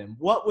front of him.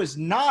 What was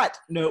not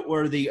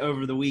noteworthy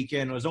over the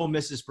weekend was Ole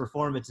Miss's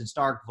performance in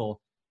Starkville.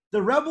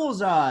 The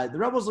Rebels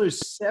lose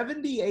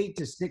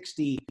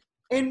 78-60.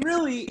 And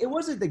really, it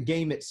wasn't the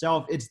game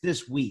itself. It's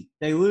this week.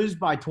 They lose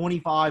by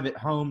 25 at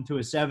home to a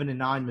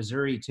 7-9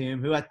 Missouri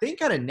team, who I think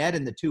had a net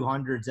in the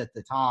 200s at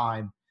the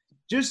time.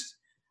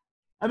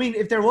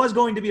 If there was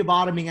going to be a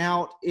bottoming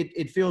out,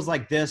 it feels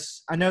like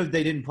this. I know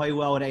they didn't play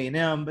well at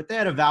A&M, but they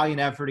had a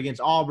valiant effort against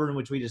Auburn,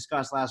 which we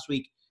discussed last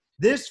week.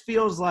 This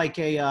feels like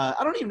I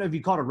don't even know if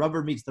you call it a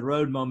rubber meets the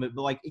road moment,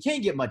 but like it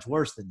can't get much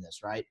worse than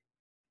this, right?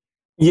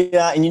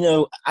 Yeah,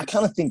 and I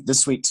kind of think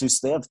this week too.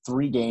 So they have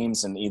 3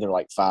 games in either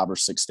like 5 or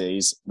 6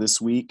 days this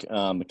week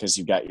because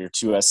you've got your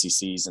 2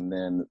 SECs and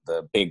then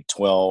the Big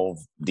 12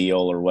 deal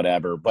or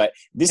whatever. But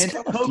this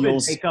kind of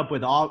feels take up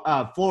with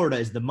Florida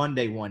is the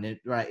Monday one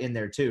right in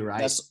there too,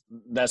 right?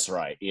 That's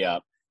right. Yeah.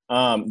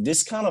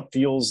 This kind of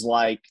feels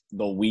like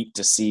the week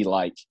to see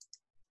like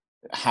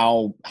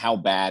how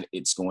bad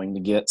it's going to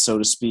get, so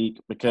to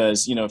speak.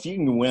 Because if you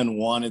can win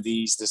one of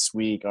these this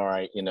week, all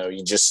right,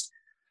 you just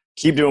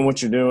keep doing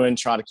what you're doing,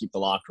 try to keep the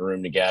locker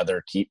room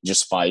together, keep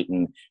just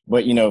fighting.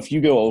 But, if you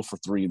go 0 for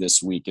 3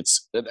 this week,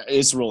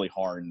 it's really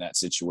hard in that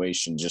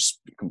situation, just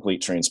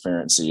complete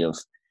transparency of,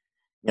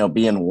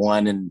 being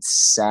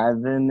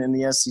 1-7 in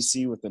the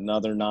SEC with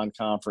another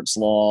non-conference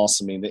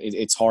loss. I mean,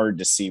 it's hard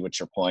to see what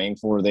you're playing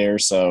for there.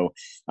 So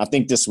I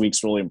think this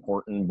week's really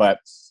important. But,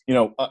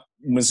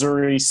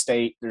 Missouri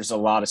State, there's a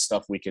lot of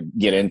stuff we could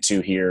get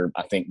into here.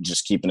 I think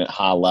just keeping it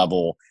high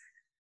level.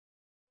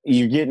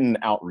 You're getting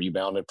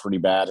out-rebounded pretty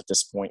bad at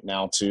this point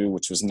now, too,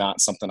 which was not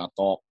something I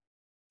thought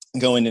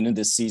going into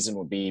this season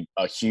would be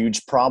a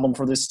huge problem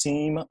for this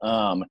team.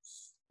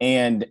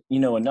 And,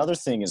 another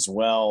thing as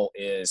well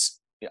is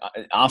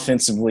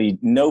offensively,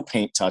 no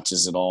paint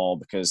touches at all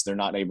because they're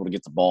not able to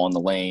get the ball in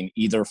the lane,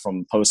 either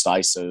from post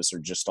ISOs or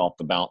just off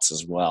the bounce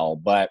as well.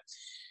 But,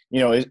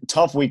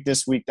 tough week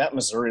this week. That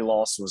Missouri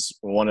loss was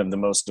one of the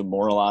most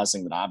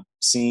demoralizing that I've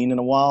seen in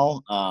a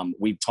while.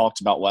 We talked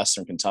about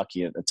Western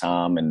Kentucky at the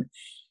time, and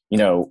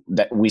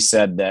that we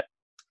said that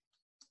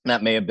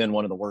may have been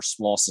one of the worst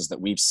losses that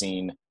we've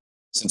seen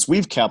since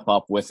we've kept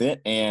up with it.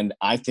 And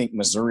I think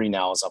Missouri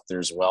now is up there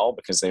as well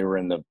because they were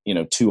in the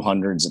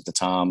 200s at the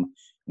time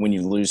when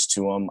you lose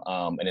to them,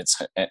 and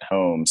it's at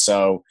home.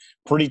 So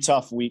pretty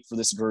tough week for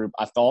this group.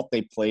 I thought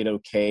they played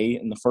okay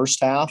in the first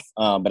half,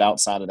 but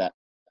outside of that,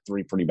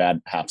 3 pretty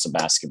bad halves of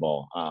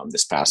basketball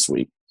this past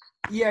week.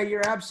 Yeah,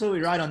 you're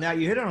absolutely right on that.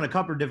 You hit on a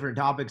couple of different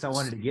topics I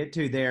wanted to get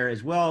to there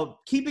as well.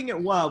 Keeping it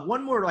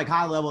one more like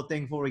high level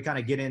thing before we kind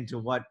of get into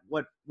what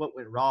went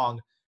wrong.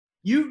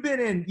 You've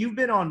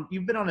been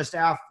on a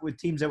staff with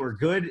teams that were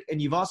good, and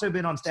you've also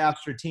been on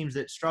staffs for teams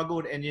that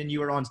struggled, and then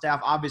you were on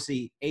staff,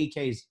 obviously,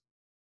 AK's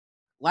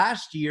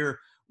last year,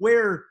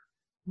 where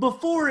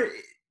before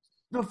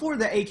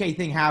the AK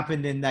thing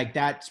happened and like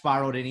that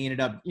spiraled and he ended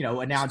up,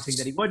 announcing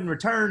that he wouldn't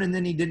return, and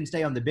then he didn't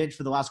stay on the bench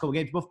for the last couple of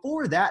games.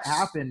 Before that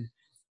happened,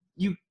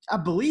 I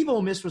believe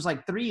Ole Miss was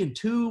like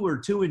 3-2 or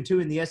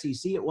 2-2 in the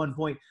SEC at one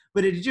point,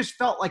 but it just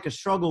felt like a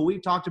struggle.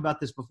 We've talked about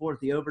this before at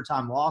the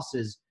overtime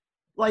losses.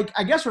 Like,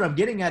 I guess what I'm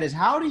getting at is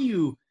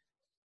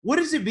what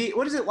is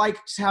it like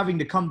having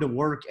to come to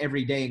work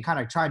every day and kind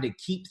of trying to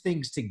keep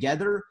things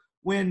together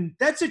when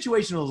that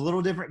situation was a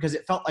little different because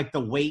it felt like the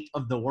weight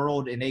of the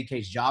world in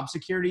AK's job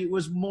security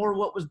was more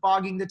what was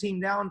bogging the team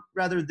down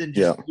rather than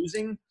just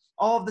losing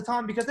all of the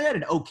time, because they had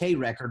an okay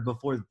record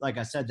before, like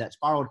I said, that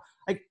spiraled.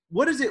 Like,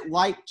 what is it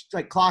like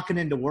clocking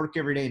into work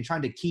every day and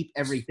trying to keep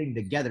everything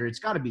together? It's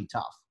got to be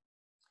tough.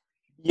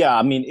 Yeah,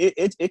 I mean,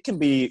 it can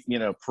be,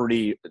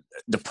 pretty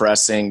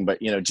depressing,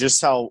 but,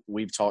 just how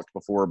we've talked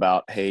before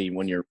about, hey,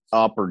 when you're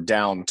up or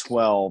down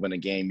 12 in a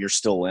game, you're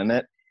still in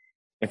it.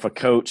 If a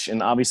coach,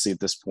 and obviously at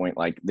this point,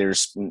 like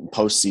there's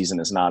postseason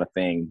is not a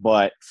thing,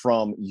 but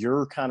from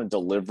your kind of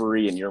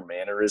delivery and your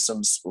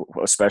mannerisms,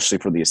 especially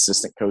for the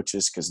assistant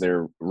coaches, because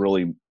they're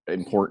really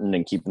important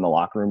in keeping the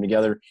locker room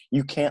together,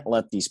 you can't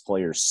let these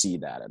players see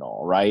that at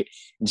all, right?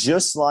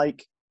 Just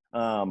like,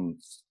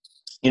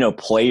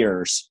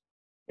 players,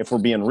 if we're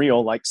being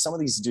real, like some of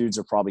these dudes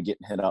are probably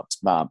getting hit up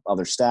by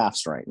other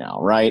staffs right now,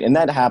 right? And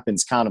that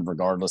happens kind of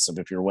regardless of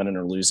if you're winning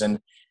or losing.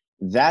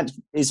 That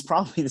is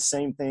probably the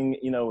same thing,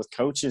 with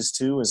coaches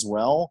too as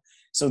well.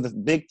 So the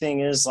big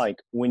thing is, like,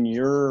 when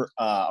you're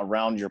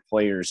around your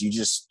players,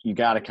 you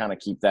got to kind of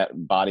keep that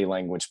body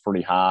language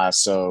pretty high.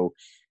 So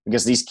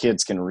because these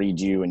kids can read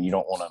you, and you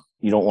don't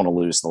want to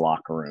lose the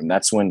locker room.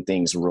 That's when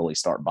things really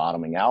start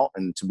bottoming out.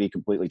 And to be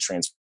completely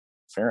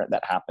transparent,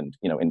 that happened,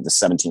 in the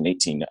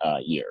 17-18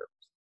 year.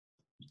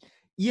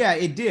 Yeah,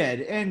 it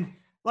did. And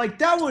like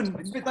that one,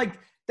 like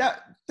that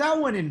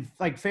one in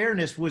like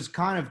fairness was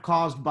kind of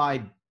caused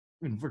by,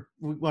 we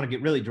want to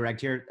get really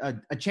direct here,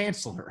 a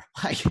chancellor.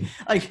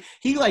 Like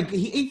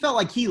he felt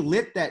like he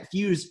lit that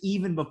fuse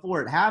even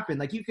before it happened.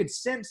 Like you could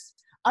sense,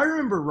 I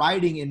remember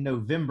writing in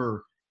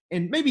November,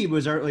 and maybe it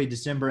was early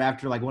December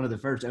after like one of the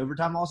first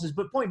overtime losses,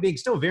 but point being,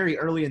 still very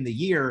early in the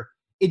year,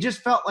 it just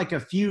felt like a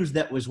fuse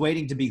that was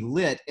waiting to be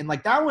lit. And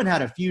like that one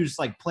had a fuse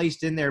like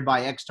placed in there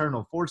by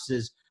external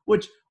forces,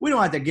 which we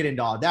don't have to get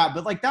into all that,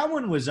 but like that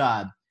one was,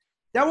 that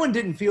one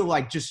didn't feel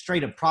like just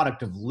straight up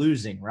product of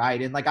losing,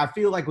 right? And like I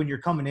feel like when you're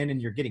coming in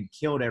and you're getting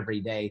killed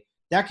every day,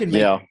 that can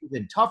make it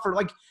even tougher.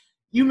 Like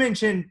you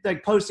mentioned,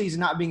 like postseason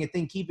not being a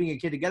thing, keeping a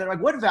kid together.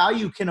 Like what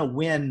value can a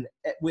win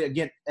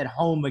at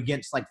home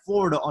against like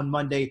Florida on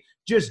Monday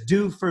just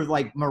do for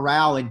like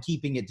morale and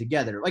keeping it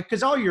together? Like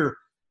because all your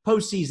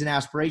postseason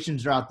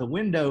aspirations are out the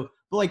window.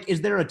 But like,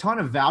 is there a ton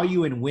of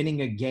value in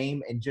winning a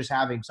game and just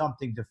having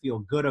something to feel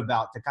good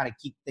about to kind of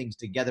keep things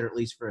together at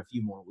least for a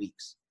few more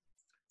weeks?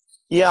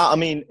 Yeah, I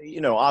mean,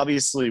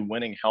 obviously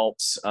winning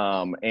helps,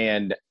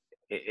 and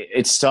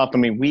it's tough. I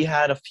mean, we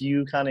had a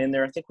few kind of in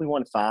there. I think we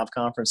won 5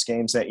 conference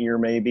games that year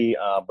maybe,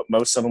 but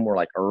most of them were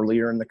like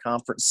earlier in the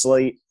conference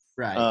slate.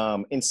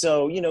 Right. And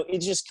so,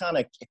 it just kind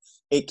of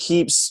 – it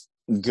keeps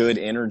good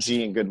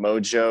energy and good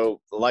mojo.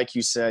 Like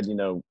you said,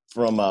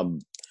 from a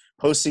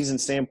postseason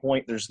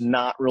standpoint, there's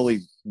not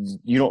really –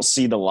 you don't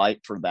see the light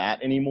for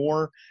that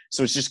anymore.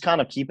 So it's just kind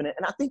of keeping it.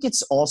 And I think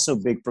it's also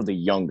big for the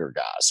younger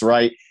guys,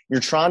 right? You're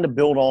trying to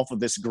build off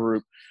of this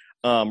group.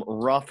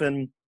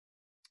 Ruffin,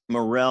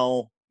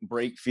 Morrell,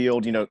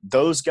 Brakefield,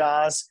 those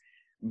guys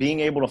being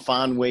able to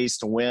find ways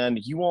to win.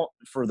 You want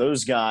for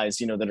those guys,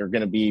 that are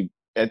going to be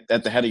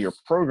at the head of your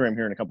program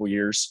here in a couple of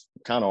years,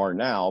 kind of are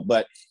now,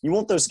 but you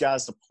want those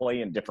guys to play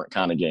in different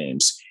kind of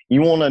games.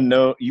 You want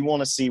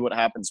to see what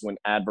happens when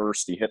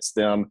adversity hits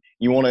them.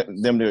 You want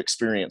them to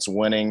experience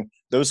winning.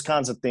 Those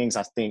kinds of things,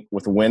 I think,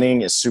 with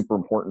winning is super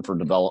important for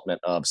development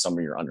of some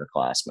of your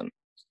underclassmen.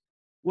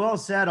 Well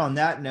said on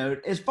that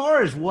note. As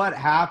far as what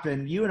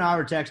happened, you and I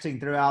were texting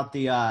throughout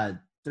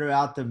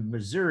the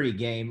Missouri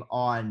game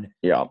on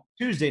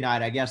Tuesday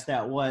night, I guess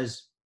that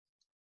was.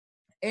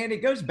 And it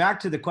goes back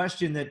to the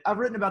question that I've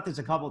written about this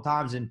a couple of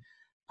times and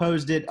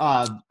posed it,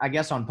 I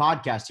guess, on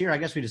podcast here. I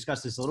guess we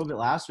discussed this a little bit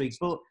last week.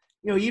 But,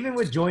 even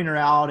with Joyner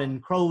out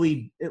and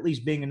Crowley at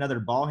least being another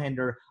ball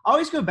handler, I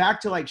always go back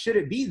to, like, should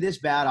it be this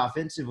bad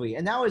offensively?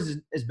 And that was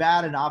as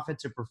bad an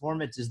offensive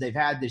performance as they've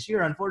had this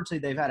year. Unfortunately,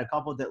 they've had a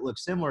couple that look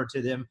similar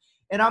to them.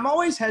 And I'm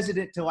always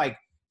hesitant to, like,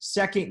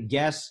 second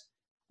guess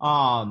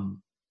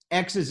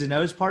X's and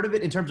O's part of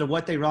it in terms of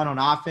what they run on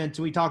offense.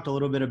 We talked a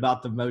little bit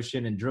about the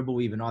motion and dribble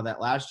weave and all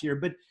that last year,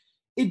 but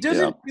it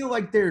doesn't feel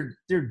like they're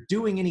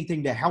doing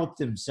anything to help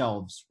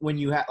themselves when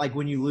you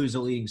when you lose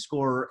a leading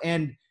scorer.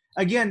 And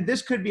again,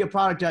 this could be a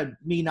product of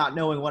me not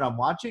knowing what I'm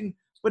watching.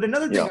 But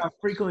another thing I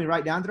frequently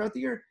write down throughout the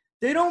year,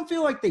 they don't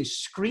feel like they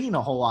screen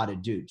a whole lot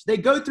of dudes. They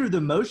go through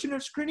the motion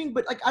of screening,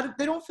 but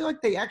they don't feel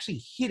like they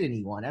actually hit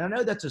anyone. And I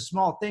know that's a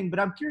small thing, but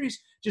I'm curious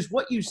just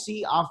what you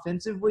see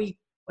offensively.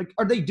 Like,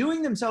 are they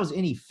doing themselves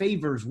any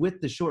favors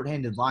with the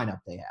shorthanded lineup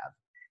they have?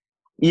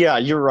 Yeah,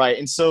 you're right.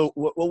 And so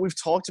what we've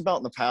talked about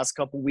in the past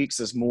couple of weeks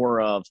is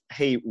more of,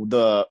 hey,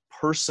 the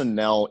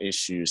personnel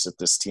issues that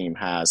this team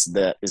has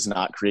that is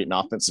not creating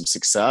offensive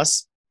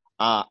success.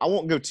 I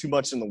won't go too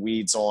much in the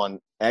weeds on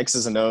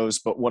X's and O's,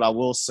 but what I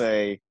will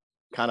say,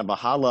 kind of a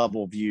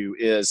high-level view,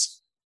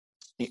 is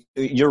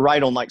you're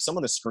right on, like, some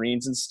of the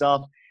screens and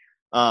stuff.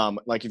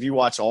 Like, if you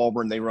watch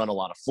Auburn, they run a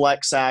lot of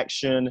flex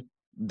action.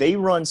 They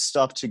run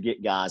stuff to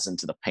get guys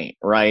into the paint,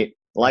 right?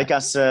 Like I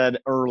said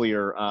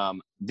earlier,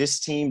 this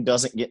team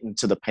doesn't get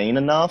into the paint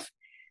enough.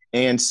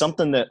 And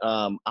something that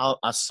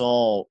I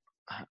saw,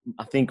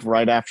 I think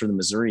right after the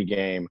Missouri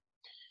game,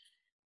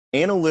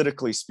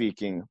 analytically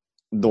speaking,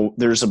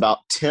 there's about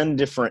 10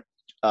 different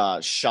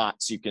shot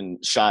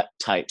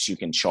types you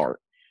can chart.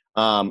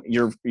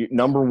 Your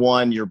number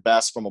one, your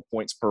best from a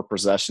points per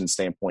possession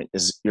standpoint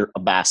is a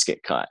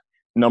basket cut.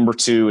 Number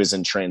 2 is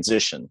in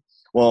transition.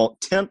 Well,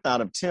 10th out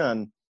of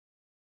 10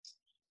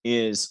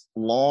 is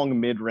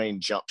long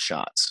mid-range jump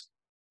shots.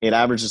 It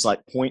averages like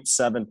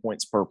 0.7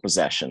 points per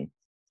possession.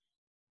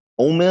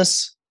 Ole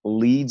Miss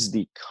leads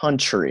the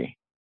country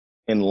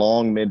in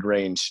long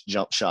mid-range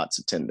jump shots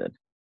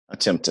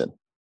attempted.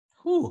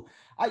 Whew.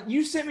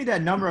 You sent me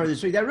that number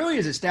this week. That really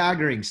is a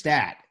staggering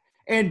stat.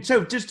 And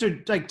so just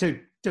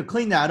to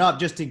clean that up,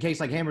 just in case,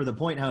 like, hammer the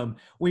point home,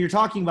 when you're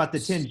talking about the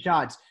 10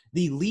 shots,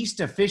 the least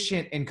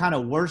efficient and kind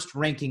of worst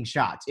ranking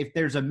shots. If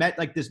there's a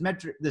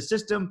the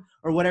system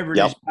or whatever it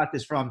is you got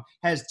this from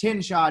has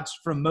 10 shots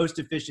from most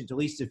efficient to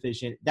least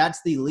efficient, that's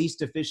the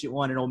least efficient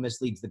one, and Ole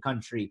Miss leads the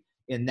country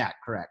in that,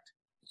 correct?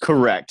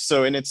 Correct.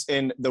 So,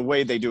 and the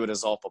way they do it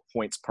is off of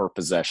points per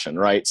possession,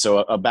 right? So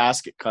a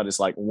basket cut is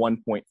like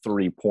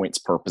 1.3 points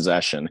per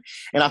possession.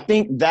 And I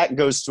think that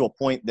goes to a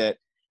point that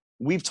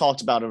we've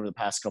talked about over the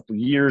past couple of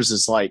years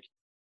is like,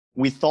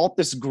 we thought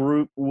this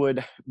group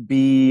would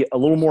be a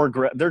little more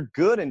aggressive. They're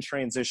good in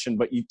transition,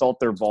 but you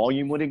thought their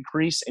volume would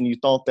increase, and you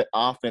thought that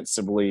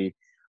offensively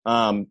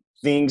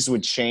things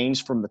would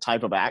change from the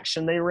type of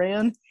action they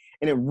ran.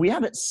 And we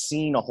haven't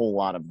seen a whole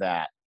lot of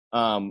that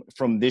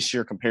from this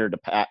year compared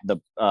to the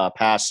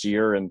past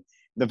year. And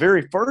the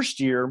very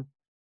first year,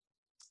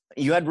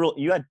 you had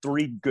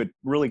three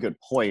really good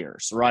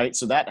players, right?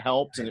 So that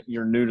helped. And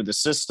you're new to the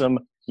system,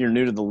 you're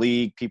new to the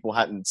league. People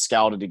hadn't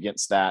scouted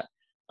against that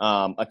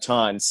a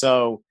ton.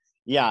 So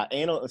yeah,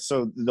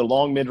 so the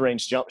long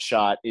mid-range jump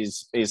shot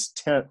is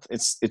 10th.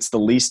 It's the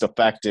least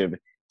effective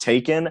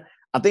taken.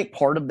 I think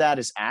part of that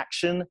is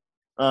action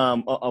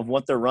of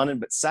what they're running,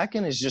 but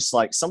second is just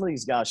like some of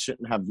these guys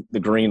shouldn't have the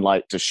green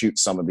light to shoot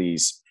some of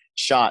these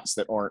shots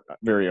that aren't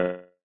very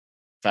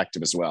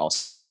effective as well.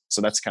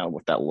 So that's kind of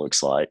what that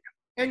looks like.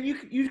 And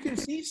you can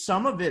see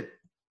some of it.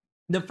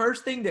 The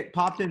first thing that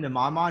popped into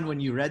my mind when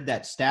you read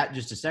that stat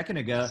just a second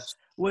ago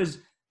was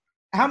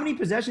how many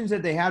possessions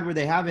that they had where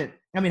they haven't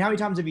 – I mean, how many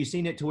times have you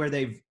seen it to where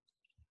they've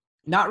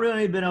not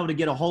really been able to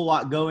get a whole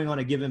lot going on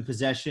a given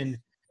possession,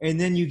 and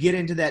then you get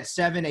into that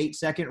 7-8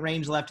 second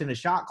range left in the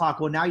shot clock?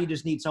 Well, now you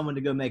just need someone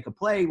to go make a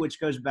play, which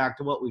goes back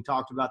to what we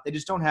talked about. They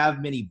just don't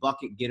have many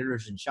bucket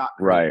getters and shot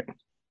creators. Right.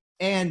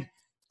 And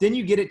then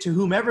you get it to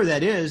whomever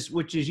that is,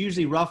 which is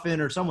usually Ruffin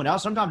or someone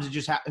else. Sometimes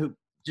it who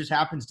just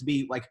happens to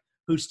be like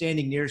who's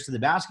standing nearest to the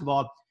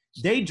basketball.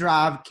 They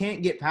drive,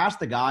 can't get past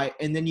the guy,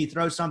 and then you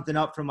throw something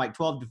up from like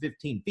 12 to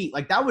 15 feet.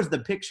 Like that was the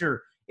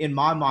picture in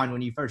my mind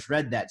when you first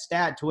read that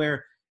stat, to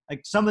where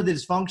like some of the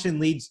dysfunction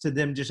leads to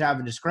them just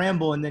having to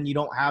scramble, and then you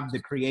don't have the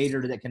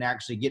creator that can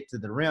actually get to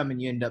the rim,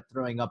 and you end up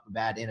throwing up a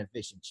bad,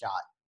 inefficient shot.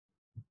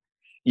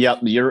 Yep,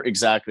 you're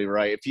exactly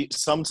right.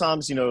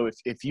 Sometimes,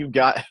 if you've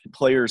got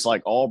players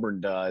like Auburn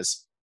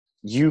does,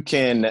 you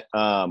can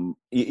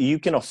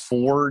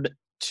afford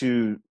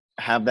to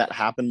have that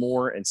happen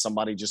more and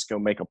somebody just go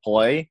make a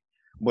play.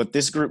 But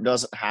this group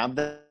doesn't have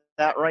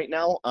that right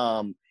now.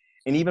 And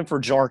even for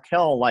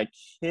Jarkel, like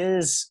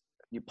his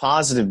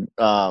positive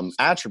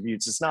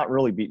attributes, it's not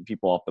really beating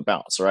people off the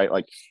bounce, right?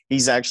 Like he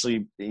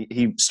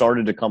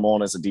started to come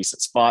on as a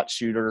decent spot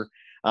shooter.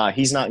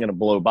 He's not going to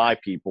blow by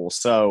people.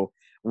 So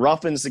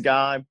Ruffin's the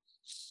guy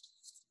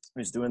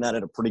who's doing that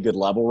at a pretty good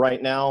level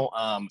right now.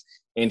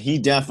 And he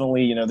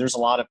definitely, there's a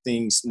lot of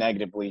things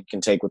negatively you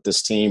can take with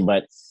this team,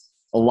 but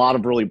a lot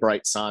of really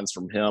bright signs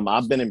from him.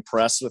 I've been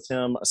impressed with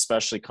him,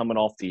 especially coming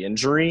off the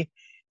injury.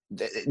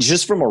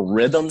 Just from a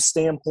rhythm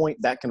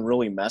standpoint, that can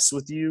really mess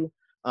with you.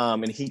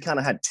 And he kind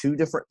of had two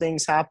different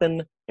things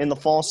happen in the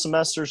fall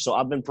semester. So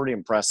I've been pretty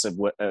impressed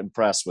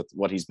with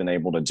what he's been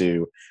able to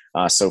do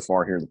so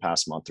far here the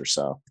past month or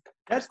so.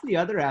 That's the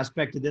other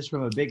aspect of this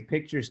from a big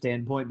picture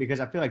standpoint, because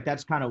I feel like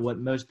that's kind of what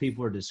most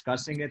people are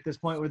discussing at this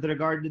point with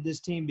regard to this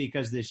team,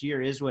 because this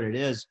year is what it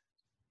is.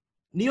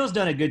 Neil's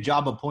done a good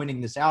job of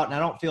pointing this out, and I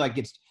don't feel like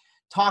it's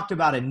talked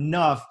about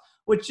enough,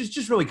 which is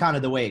just really kind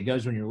of the way it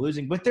goes when you're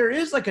losing. But there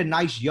is like a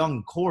nice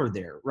young core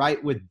there,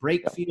 right, with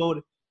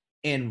Brakefield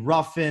and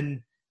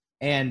Ruffin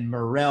and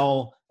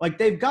Morrell. Like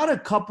they've got a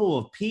couple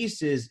of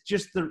pieces.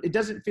 It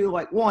doesn't feel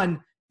like,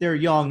 one, they're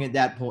young at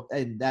that point,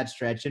 in that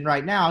stretch. And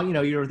right now,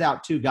 you're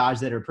without two guys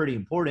that are pretty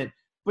important.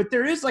 But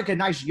there is like a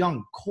nice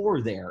young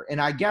core there.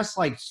 And I guess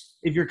like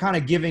if you're kind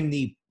of giving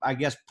the,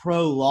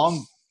 pro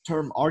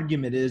long-term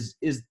argument is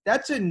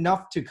that's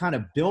enough to kind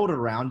of build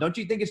around. Don't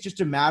you think it's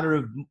just a matter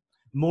of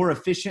more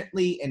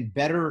efficiently and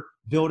better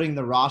building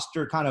the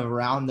roster kind of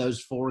around those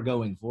four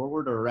going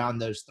forward, or around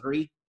those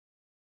three?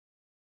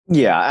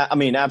 Yeah, I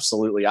mean,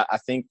 absolutely. I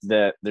think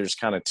that there's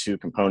kind of two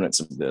components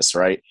of this,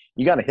 right?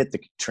 You got to hit the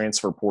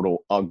transfer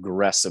portal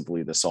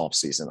aggressively this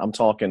offseason. I'm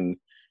talking,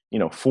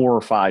 4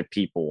 or 5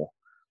 people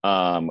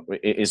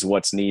is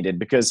what's needed,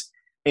 because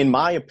in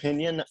my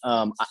opinion,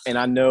 and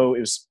I know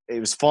it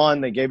was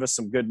fun. They gave us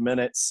some good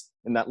minutes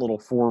in that little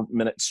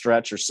 4-minute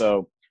stretch or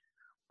so.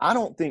 I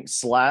don't think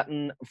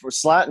Slatton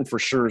for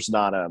sure is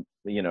not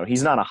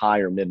he's not a high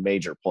or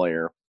mid-major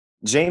player.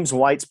 James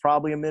White's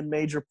probably a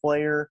mid-major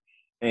player,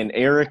 and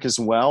Eric as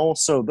well.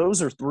 So those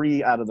are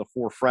 3 out of the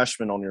 4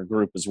 freshmen on your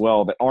group as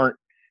well that aren't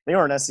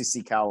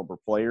SEC caliber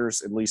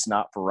players, at least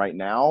not for right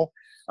now.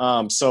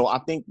 So I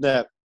think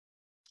that,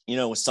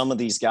 with some of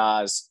these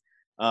guys,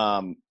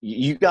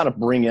 you got to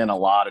bring in a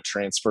lot of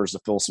transfers to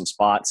fill some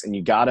spots, and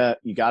you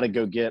gotta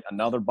go get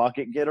another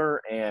bucket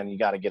getter, and you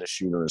got to get a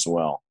shooter as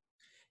well.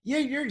 Yeah,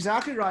 you're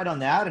exactly right on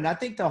that. And I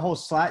think the whole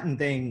Slatton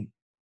thing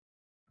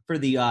for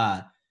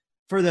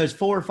those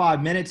 4 or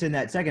 5 minutes in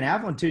that second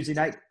half on Tuesday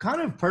night kind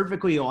of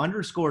perfectly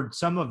underscored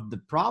some of the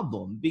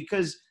problem,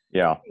 because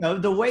Yeah.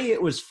 The way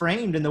it was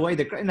framed and the way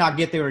and I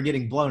get they were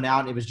getting blown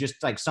out. It was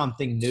just like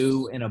something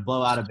new in a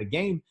blowout of a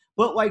game.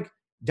 But like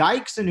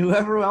Dykes and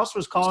whoever else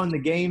was calling the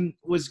game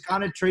was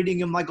kind of treating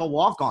him like a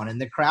walk-on,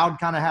 and the crowd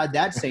kind of had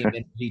that same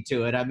energy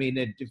to it. I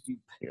mean,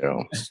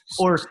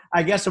 or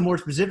I guess a more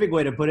specific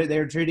way to put it, they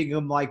were treating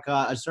him like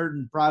a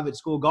certain private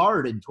school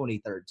guard in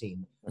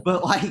 2013.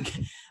 But like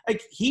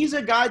he's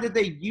a guy that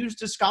they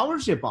used a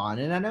scholarship on,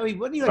 and I know he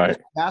wasn't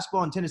like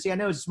basketball in Tennessee. I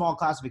know it's a small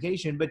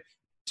classification, but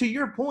to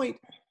your point,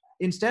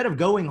 instead of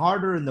going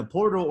harder in the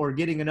portal or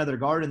getting another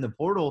guard in the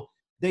portal,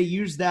 they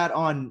use that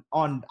on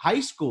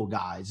high school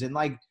guys. And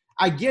like,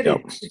 I get it.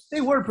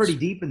 They were pretty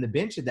deep in the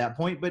bench at that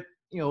point, but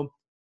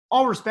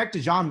all respect to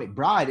John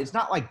McBride, it's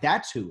not like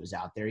that's who was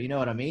out there. You know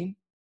what I mean?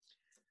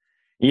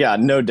 Yeah,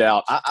 no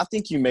doubt. I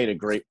think you made a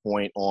great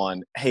point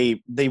on,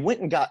 hey, they went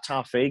and got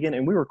Tom Fagan,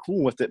 and we were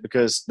cool with it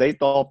because they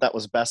thought that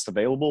was best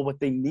available, but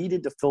they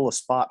needed to fill a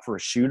spot for a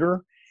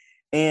shooter.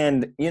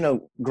 And,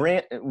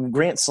 Grant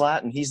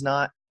Slatton, he's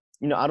not,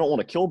 I don't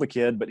want to kill the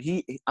kid, but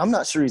I'm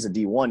not sure he's a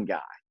D1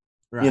 guy,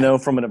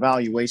 right, from an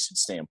evaluation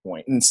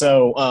standpoint. And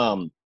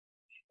so,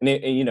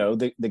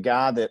 the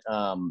guy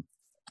that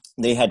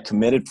they had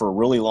committed for a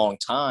really long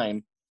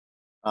time,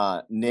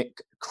 Nick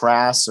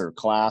Class,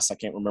 I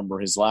can't remember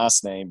his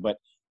last name, but,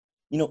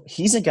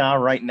 he's a guy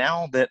right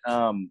now that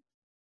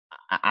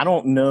I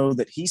don't know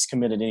that he's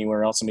committed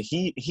anywhere else. I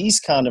mean, he's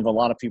kind of, a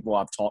lot of people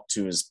I've talked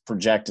to is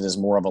projected as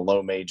more of a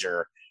low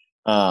major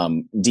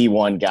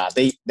D1 guy.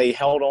 They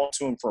held on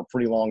to him for a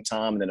pretty long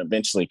time and then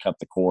eventually cut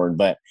the cord.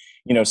 But,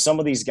 some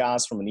of these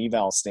guys from an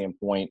eval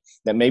standpoint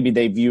that maybe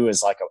they view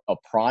as like a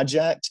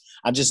project,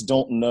 I just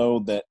don't know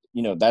that,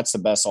 that's the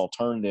best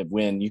alternative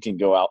when you can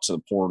go out to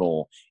the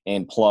portal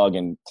and plug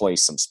and play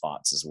some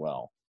spots as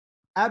well.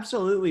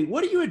 Absolutely.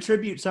 What do you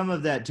attribute some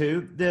of that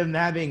to, them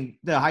having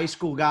the high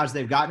school guys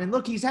they've gotten? And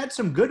look, he's had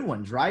some good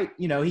ones, right?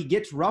 He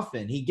gets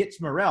Ruffin, he gets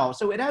Morrell.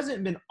 So it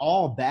hasn't been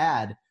all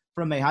bad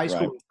from a high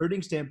school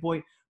recruiting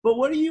standpoint. But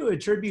what do you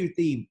attribute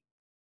the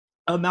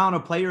amount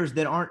of players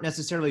that aren't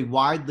necessarily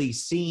widely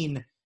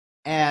seen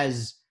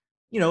as,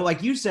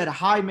 like you said,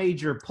 high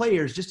major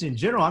players just in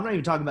general? I'm not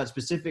even talking about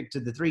specific to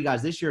the three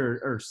guys this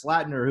year or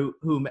Slatton or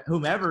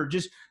whomever.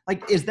 Just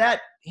like, is that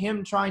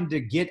him trying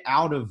to get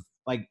out of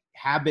like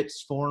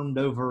habits formed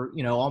over,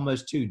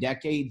 almost 2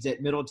 decades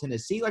at Middle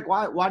Tennessee? Like,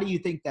 why do you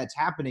think that's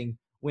happening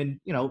when,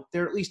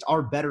 there at least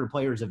are better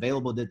players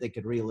available that they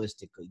could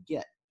realistically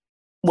get?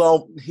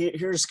 Well,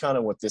 here's kind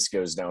of what this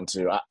goes down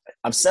to.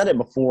 I've said it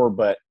before,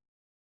 but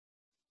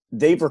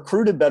they've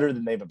recruited better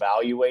than they've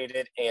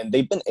evaluated, and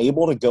they've been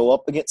able to go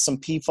up against some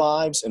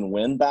P5s and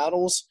win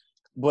battles.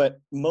 But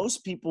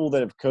most people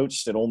that have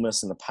coached at Ole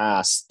Miss in the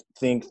past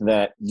think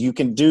that you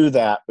can do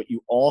that, but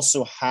you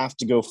also have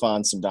to go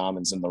find some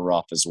diamonds in the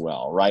rough as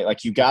well, right?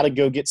 Like, you got to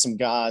go get some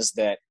guys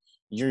that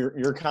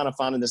you're kind of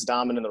finding this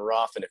diamond in the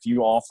rough, and if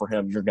you offer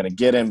him, you're going to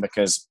get him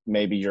because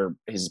maybe you're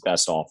his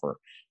best offer.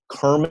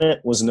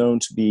 Kermit was known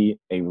to be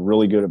a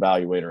really good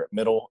evaluator at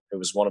Middle. It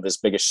was one of his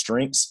biggest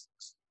strengths.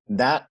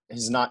 That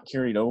has not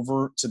carried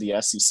over to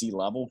the SEC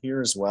level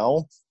here as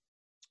well.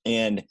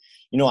 And,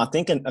 I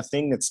think a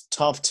thing that's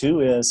tough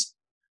too is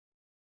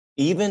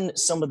even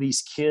some of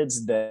these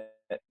kids that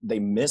they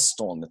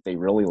missed on that they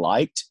really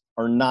liked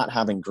are not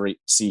having great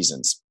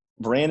seasons.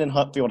 Brandon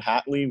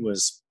Hutfield-Hatley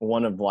was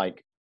one of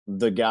like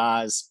the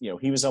guys,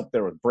 he was up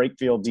there with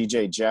Brakefield,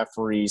 DJ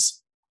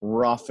Jeffries,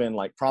 Ruffin,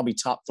 like probably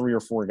top 3 or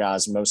 4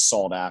 guys most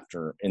sought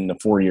after in the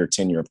 4-year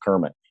tenure of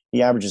Kermit.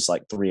 He averages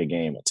like 3 a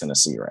game at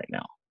Tennessee right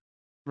now.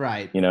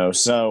 Right.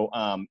 So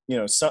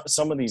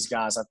some of these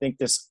guys, I think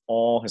this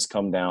all has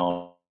come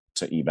down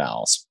to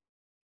evals.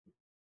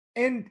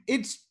 And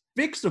it's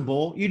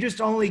fixable. You just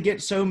only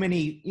get so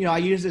many, I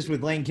use this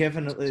with Lane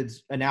Kiffin,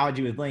 it's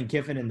analogy with Lane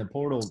Kiffin in the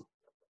portal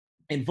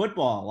in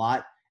football a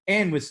lot,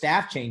 and with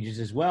staff changes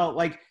as well.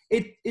 Like,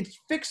 it's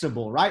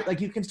fixable, right?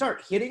 Like, you can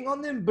start hitting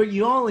on them, but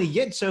you only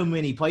get so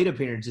many plate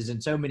appearances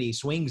and so many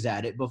swings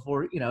at it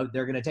before,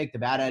 they're going to take the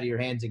bat out of your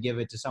hands and give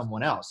it to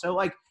someone else. So,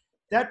 like,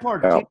 that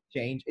part can't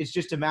change. It's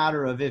just a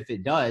matter of if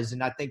it does.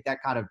 And I think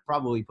that kind of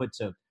probably puts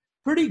a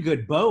pretty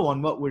good bow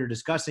on what we're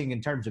discussing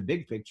in terms of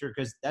big picture,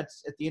 because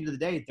that's, at the end of the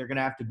day, they're going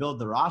to have to build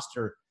the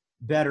roster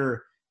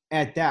better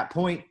at that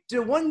point.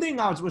 The one thing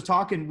I was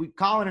talking,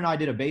 Colin and I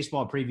did a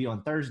baseball preview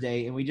on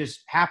Thursday, and we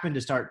just happened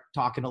to start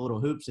talking a little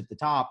hoops at the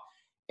top.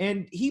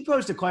 And he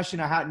posed a question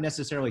I hadn't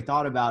necessarily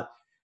thought about.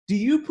 Do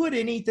you put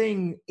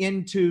anything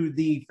into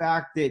the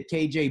fact that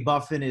KJ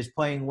Buffin is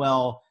playing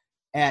well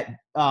at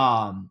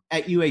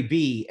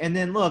UAB? And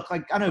then look,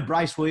 like, I know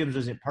Bryce Williams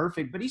wasn't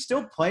perfect, but he's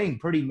still playing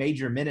pretty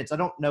major minutes. I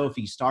don't know if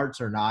he starts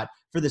or not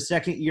for the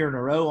second year in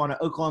a row on an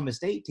Oklahoma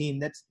State team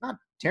that's not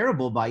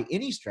terrible by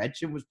any stretch.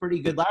 It was pretty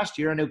good last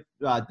year. I know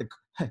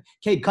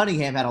Cade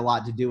Cunningham had a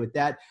lot to do with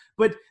that,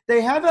 but they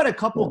have had a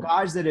couple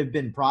guys that have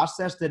been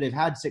processed that have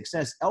had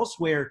success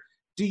elsewhere.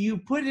 Do you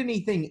put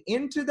anything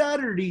into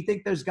that, or do you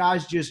think those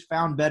guys just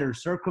found better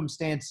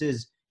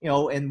circumstances,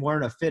 and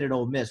weren't a fit at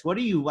Ole Miss? What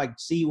do you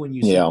see when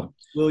you see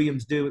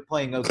Williams do it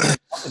playing okay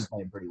and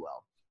playing pretty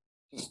well?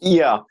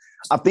 Yeah,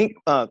 I think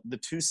the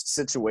two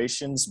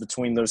situations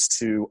between those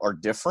two are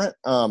different.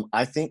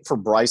 I think for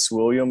Bryce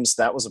Williams,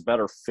 that was a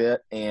better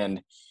fit.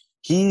 And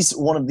he's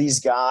one of these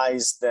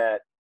guys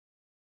that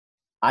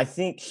I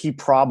think he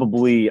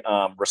probably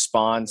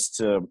responds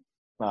to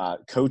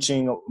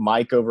coaching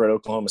Mike over at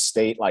Oklahoma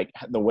State, like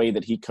the way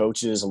that he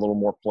coaches a little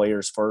more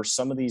players first.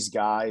 Some of these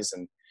guys,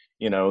 and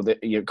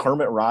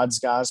Kermit Rod's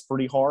guys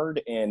pretty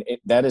hard, and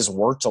that has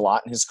worked a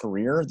lot in his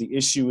career. The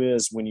issue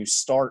is when you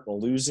start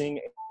losing,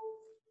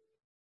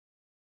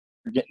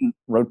 you're getting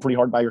rode pretty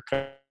hard by your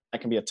coach.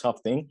 That can be a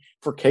tough thing.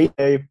 For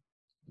KJ,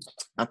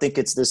 I think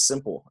it's this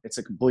simple. It's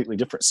a completely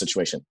different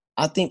situation.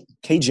 I think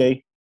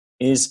KJ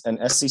is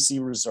an SEC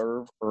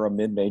reserve or a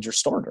mid-major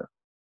starter.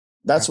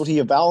 That's what he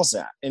evaluates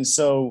at. And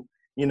so,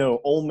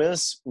 Ole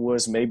Miss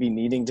was maybe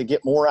needing to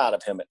get more out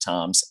of him at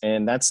times,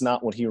 and that's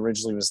not what he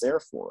originally was there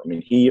for. I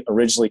mean, he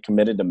originally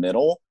committed to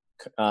middle.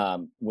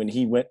 When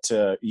he went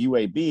to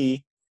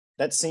UAB,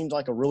 that seemed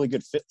like a really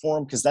good fit for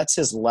him because that's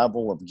his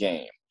level of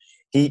game.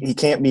 He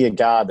can't be a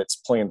guy that's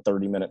playing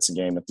 30 minutes a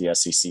game at the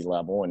SEC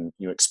level, and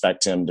you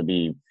expect him to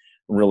be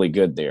really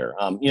good there.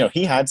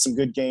 He had some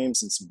good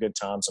games and some good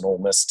times at Ole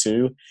Miss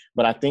too,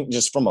 but I think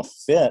just from a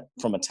fit,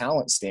 from a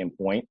talent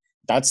standpoint,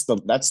 that's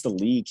the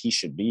league he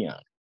should be in.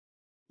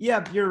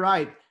 Yeah, you're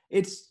right.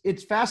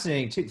 It's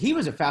fascinating too. He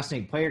was a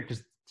fascinating player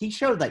because he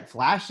showed like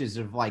flashes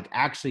of like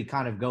actually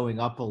kind of going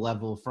up a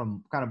level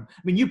from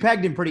you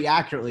pegged him pretty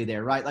accurately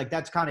there, right? Like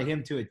that's kind of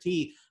him to a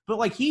T. But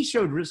like he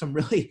showed some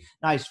really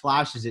nice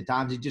flashes at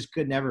times. He just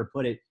could never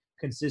put it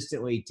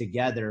consistently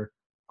together.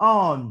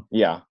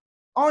 Yeah.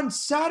 On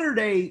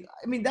Saturday,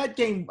 that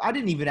game, I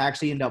didn't even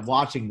actually end up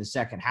watching the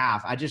second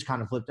half. I just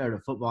kind of flipped over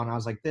to football, and I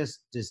was like, this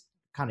just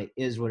kind of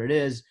is what it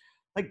is.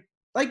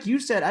 Like you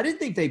said, I didn't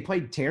think they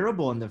played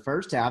terrible in the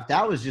first half.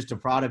 That was just a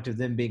product of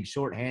them being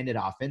shorthanded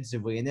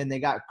offensively, and then they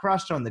got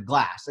crushed on the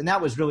glass. And that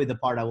was really the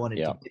part I wanted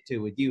to get to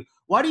with you.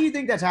 Why do you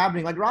think that's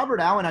happening? Like Robert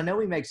Allen, I know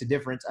he makes a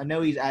difference. I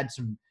know he's had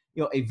some,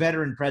 a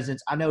veteran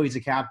presence. I know he's a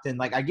captain.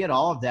 Like I get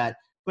all of that.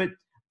 But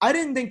I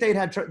didn't think they'd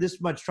have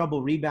this much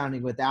trouble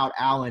rebounding without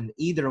Allen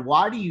either.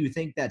 Why do you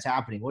think that's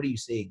happening? What are you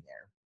seeing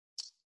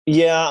there?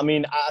 Yeah,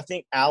 I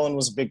think Allen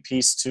was a big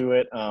piece to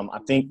it. I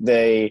think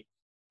they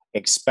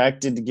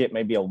expected to get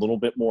maybe a little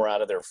bit more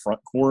out of their front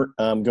court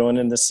going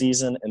into the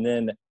season. And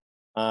then,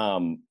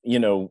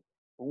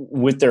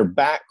 with their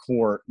back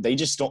court, they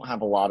just don't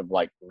have a lot of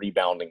like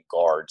rebounding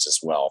guards as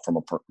well from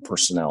a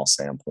personnel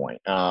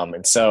standpoint.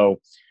 And so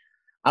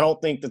I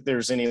don't think that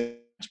there's any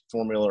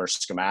formula or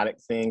schematic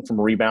thing from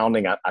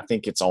rebounding. I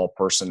think it's all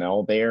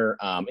personnel there.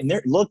 And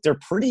they're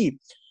pretty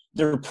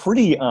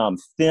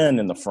thin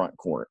in the front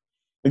court,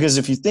 because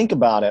if you think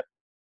about it,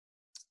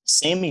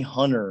 Sammy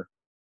Hunter,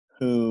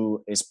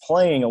 who is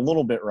playing a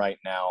little bit right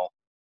now,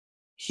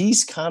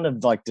 he's kind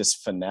of like this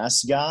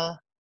finesse guy,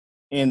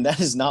 and that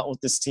is not what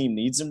this team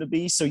needs him to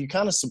be. So you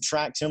kind of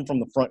subtract him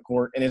from the front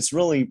court, and it's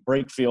really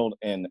Brakefield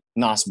and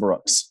Nas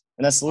Brooks,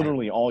 and that's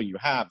literally all you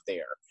have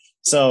there.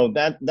 So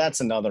that's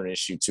another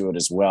issue to it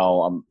as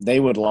well. They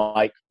would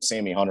like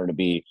Sammy Hunter to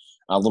be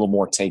a little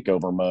more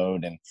takeover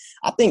mode, and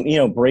I think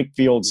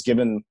Brakefield's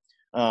given.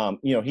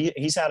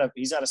 He's had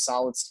a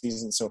solid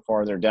season so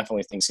far. There are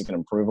definitely things he can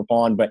improve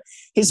upon, but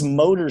his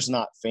motor's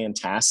not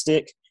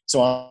fantastic.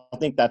 So I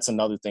think that's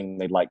another thing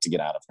they'd like to get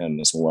out of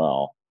him as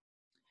well.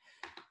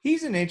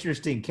 He's an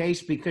interesting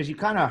case because you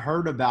kind of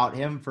heard about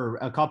him for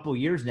a couple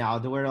years now,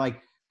 to where I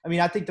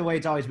think the way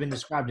it's always been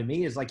described to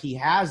me is like he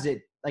has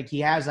it, like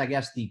he has, I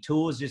guess, the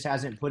tools, just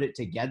hasn't put it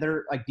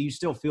together. Like, do you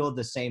still feel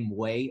the same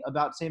way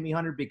about Sammy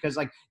Hunter? Because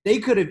like they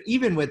could have,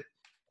 even with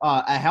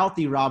a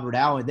healthy Robert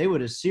Allen, they would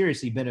have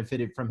seriously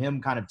benefited from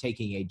him kind of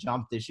taking a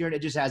jump this year, and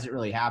it just hasn't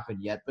really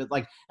happened yet. But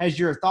like, has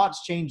your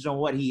thoughts changed on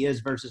what he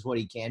is versus what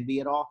he can be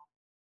at all?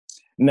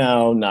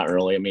 No, not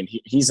really.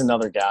 He's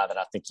another guy that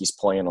I think he's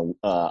playing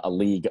a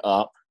league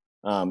up.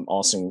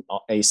 Also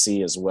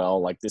AC as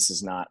well. Like this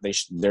is not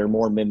they're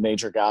more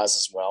mid-major guys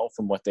as well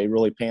from what they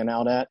really pan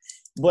out at.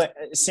 But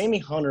Sammy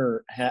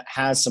Hunter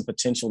has some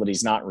potential that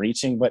he's not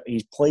reaching, but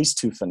he plays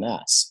to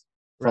finesse.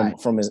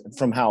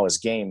 From how his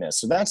game is.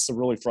 So that's the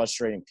really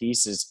frustrating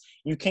piece, is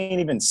you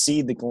can't even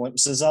see the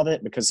glimpses of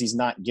it because he's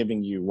not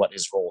giving you what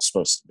his role is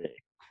supposed to be.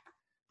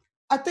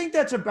 I think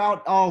that's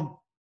about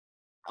all.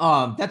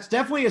 That's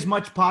definitely as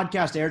much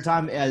podcast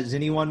airtime as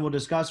anyone will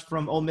discuss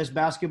from Ole Miss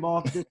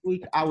basketball this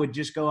week. I would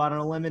just go out on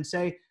a limb and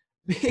say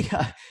big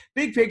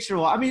picture.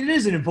 Well, it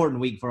is an important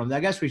week for them. I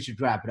guess we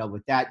should wrap it up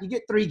with that. You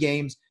get 3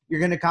 games.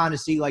 You're going to kind of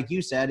see, like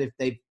you said, if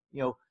they've,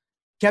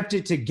 kept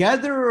it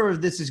together, or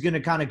this is going to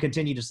kind of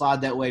continue to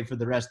slide that way for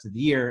the rest of the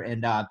year.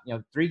 And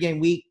 3-game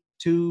week,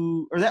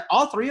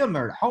 all 3 of them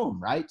are at home,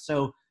 right?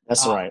 So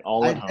that's right,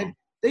 all at home.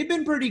 They've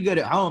been pretty good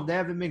at home. They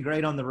haven't been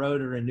great on the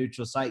road or in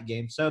neutral site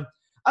games. So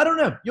I don't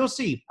know. You'll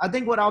see. I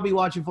think what I'll be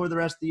watching for the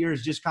rest of the year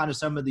is just kind of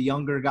some of the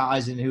younger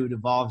guys and who it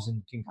evolves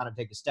and can kind of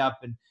take a step.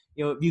 And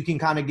you can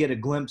kind of get a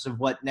glimpse of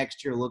what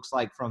next year looks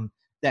like from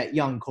that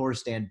young core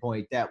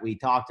standpoint that we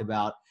talked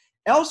about.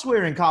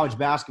 Elsewhere in college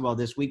basketball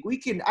this week,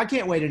 I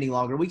can't wait any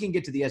longer. We can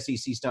get to the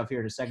SEC stuff here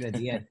in a second at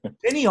the end.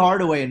 Penny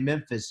Hardaway in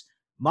Memphis.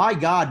 My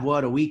God,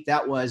 what a week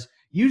that was.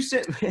 You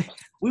said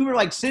we were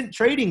like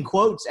trading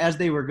quotes as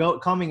they were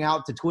coming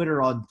out to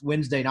Twitter on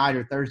Wednesday night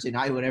or Thursday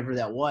night, whatever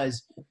that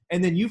was.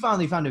 And then you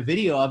finally found a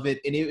video of it,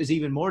 and it was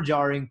even more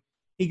jarring.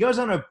 He goes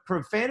on a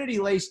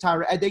profanity-laced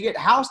tirade. They get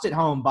housed at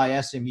home by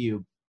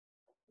SMU.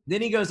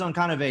 Then he goes on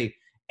kind of a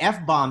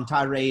F-bomb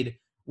tirade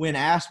when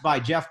asked by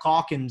Jeff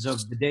Calkins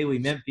of the Daily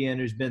Memphian,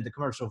 who's been the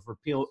commercial for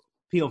Peel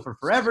for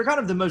forever, kind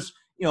of the most,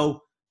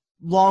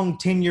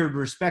 long-tenured,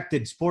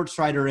 respected sports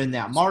writer in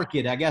that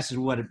market, I guess is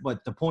what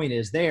the point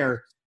is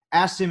there.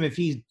 Asked him if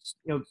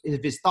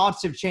if his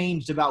thoughts have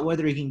changed about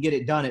whether he can get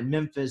it done at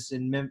Memphis,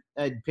 and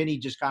Penny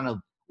just kind of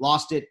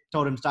lost it,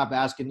 told him stop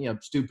asking,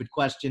 stupid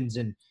questions,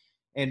 and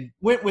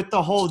went with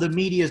the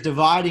media's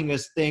dividing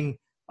us thing.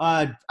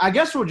 I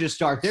guess we'll just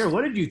start there.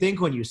 What did you think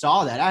when you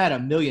saw that? I had a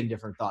million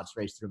different thoughts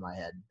race through my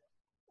head.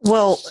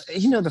 Well,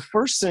 the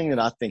first thing that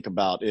I think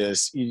about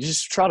is you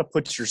just try to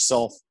put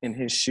yourself in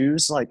his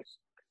shoes. Like,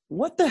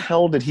 what the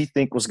hell did he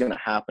think was going to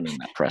happen in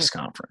that press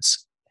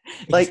conference?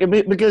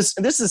 Because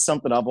this is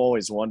something I've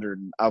always wondered.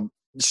 I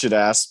should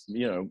ask,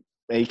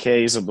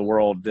 AKs of the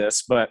world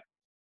this, but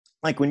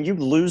like when you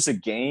lose a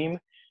game,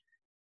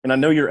 and I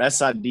know your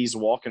SID's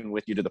walking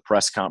with you to the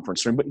press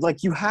conference room, but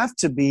like you have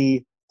to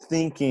be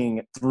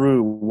thinking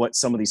through what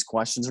some of these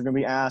questions are going to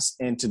be asked,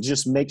 and to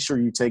just make sure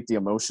you take the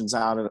emotions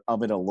out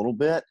of it a little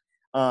bit,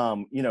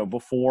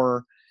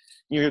 before,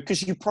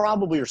 because you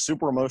probably are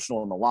super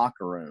emotional in the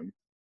locker room,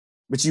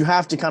 but you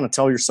have to kind of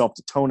tell yourself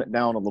to tone it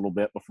down a little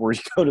bit before you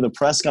go to the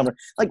press conference.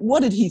 Like,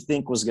 what did he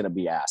think was going to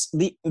be asked?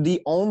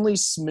 The only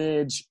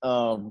smidge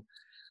of,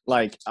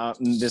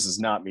 this is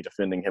not me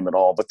defending him at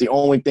all, but the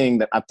only thing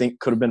that I think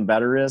could have been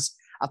better is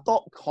I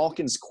thought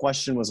Calkins'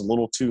 question was a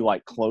little too,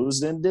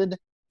 closed-ended.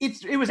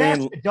 It was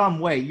asked a dumb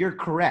way. You're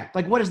correct.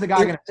 Like, what is the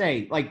guy going to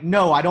say? Like,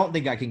 no, I don't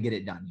think I can get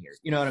it done here.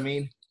 You know what I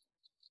mean?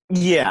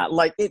 Yeah,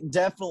 it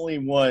definitely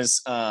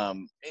was.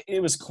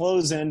 It was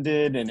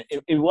close-ended, and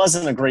it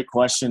wasn't a great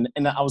question.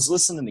 And I was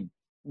listening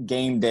to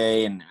Game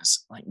Day, and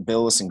it's like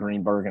Billis and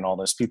Greenberg and all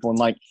those people.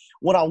 And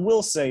what I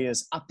will say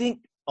is, I think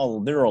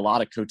there are a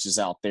lot of coaches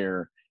out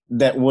there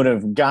that would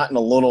have gotten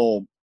a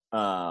little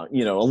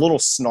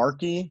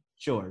snarky,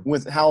 sure,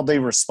 with how they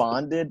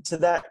responded to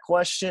that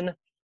question.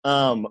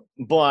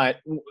 But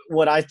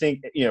what I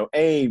think,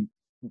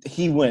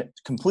 he went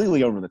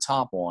completely over the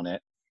top on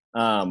it.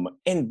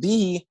 And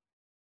B,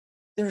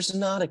 there's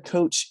not a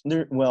coach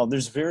there. Well,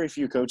 there's very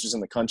few coaches in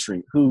the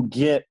country who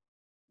get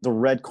the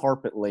red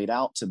carpet laid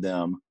out to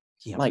them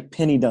like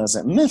Penny does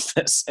at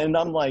Memphis. And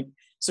I'm like,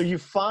 so you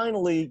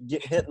finally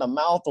get hit in the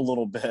mouth a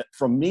little bit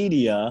from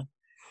media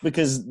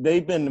because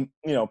they've been,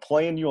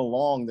 playing you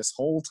along this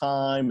whole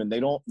time, and they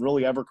don't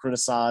really ever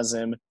criticize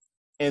him.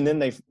 And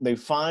then they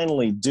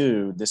finally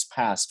do this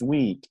past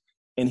week,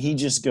 and he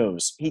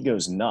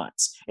goes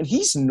nuts. And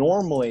he's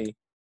normally,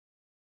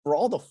 for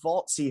all the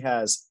faults he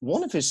has,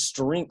 one of his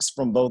strengths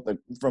from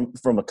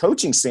a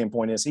coaching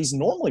standpoint is he's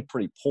normally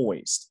pretty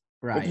poised.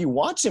 Right. If you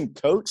watch him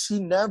coach, he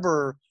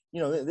never,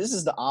 this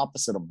is the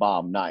opposite of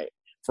Bob Knight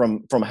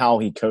from how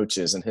he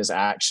coaches and his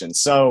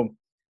actions. So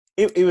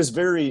it was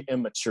very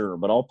immature,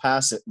 but I'll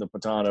pass the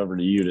baton over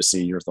to you to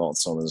see your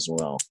thoughts on it as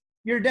well.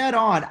 You're dead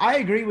on. I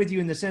agree with you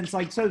in the sense,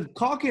 so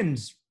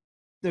Calkins,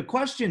 the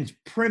question's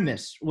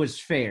premise was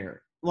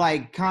fair,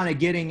 kind of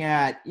getting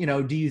at,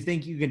 do you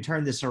think you can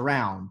turn this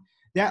around?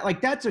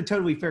 That's a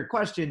totally fair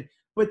question,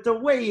 but the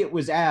way it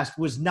was asked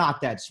was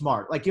not that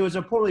smart. It was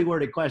a poorly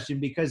worded question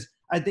because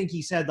I think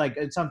he said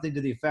something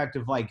to the effect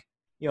of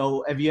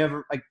have you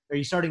ever are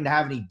you starting to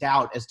have any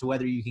doubt as to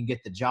whether you can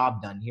get the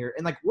job done here?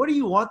 And what do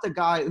you want the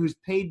guy who's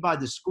paid by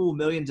the school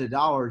millions of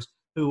dollars,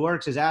 who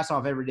works his ass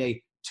off every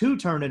day to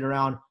turn it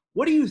around?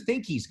 What do you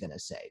think he's going to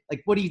say?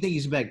 What do you think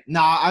he's going to be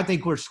nah, I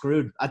think we're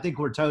screwed. I think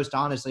we're toast.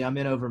 Honestly, I'm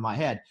in over my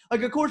head.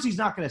 Of course he's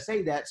not going to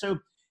say that. So,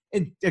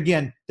 and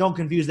again, don't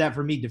confuse that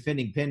for me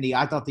defending Penny.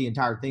 I thought the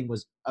entire thing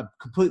was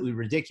completely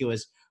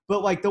ridiculous.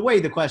 But the way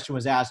the question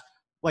was asked,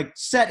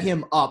 set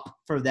him up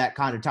for that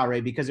kind of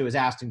tirade because it was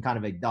asked in kind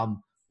of a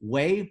dumb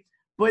way.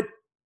 But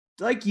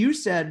like you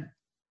said,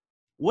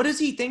 what does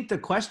he think the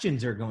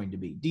questions are going to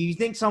be? Do you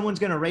think someone's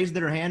going to raise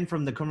their hand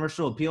from the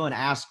commercial appeal and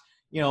ask,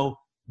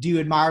 do you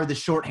admire the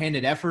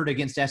shorthanded effort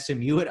against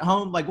SMU at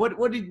home?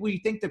 What did we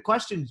think the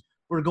questions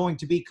were going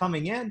to be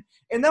coming in?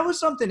 And that was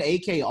something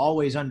AK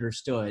always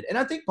understood. And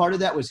I think part of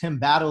that was him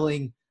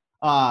battling,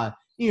 or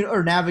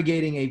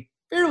navigating a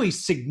fairly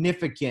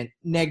significant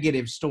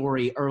negative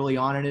story early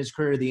on in his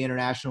career, the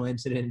international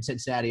incident in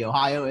Cincinnati,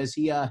 Ohio, as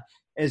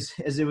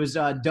it was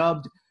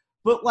dubbed.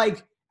 But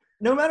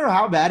no matter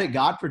how bad it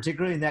got,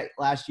 particularly in that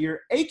last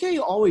year, AK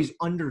always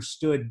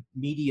understood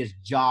media's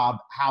job,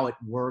 how it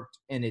worked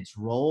and its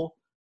role,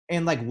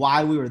 and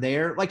why we were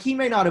there. He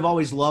may not have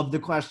always loved the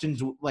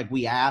questions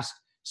we asked.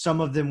 Some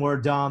of them were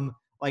dumb.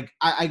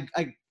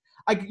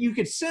 You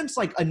could sense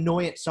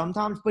annoyance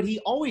sometimes, but he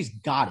always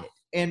got it.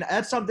 And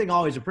that's something I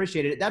always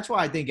appreciated. That's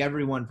why I think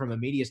everyone from a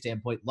media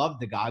standpoint loved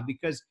the guy,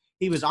 because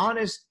He was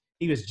honest,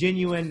 he was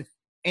genuine,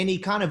 and he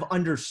kind of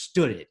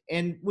understood it.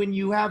 And when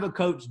you have a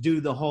coach do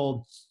the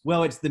whole,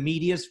 well, it's the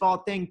media's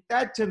fault thing,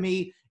 that to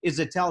me is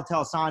a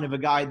telltale sign of a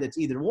guy that's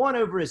either one,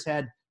 over his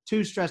head,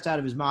 two, stressed out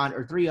of his mind,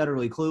 or three,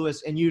 utterly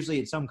clueless. And usually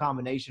it's some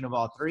combination of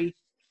all three.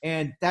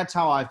 And that's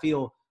how I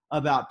feel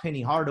about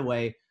Penny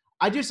Hardaway.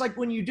 I just like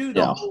when you do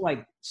the whole,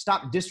 like,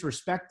 stop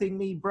disrespecting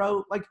me,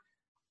 bro. Like,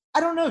 I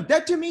don't know.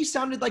 That to me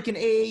sounded like an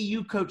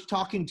AAU coach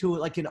talking to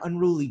like an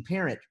unruly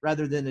parent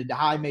rather than a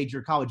high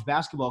major college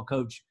basketball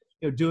coach,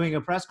 doing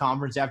a press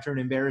conference after an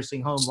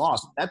embarrassing home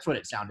loss. That's what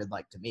it sounded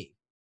like to me.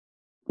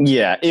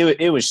 Yeah,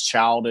 it was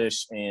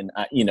childish, and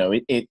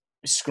it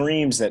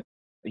screams that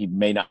he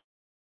may not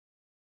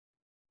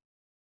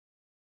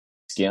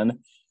skin.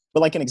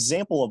 But like an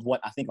example of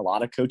what I think a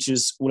lot of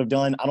coaches would have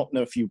done, I don't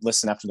know if you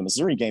listened after the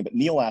Missouri game, but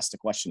Neil asked a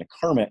question to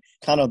Kermit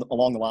kind of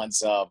along the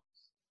lines of,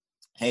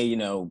 hey,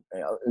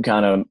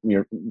 kind of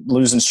you're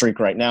losing streak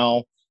right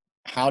now.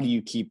 How do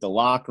you keep the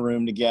locker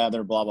room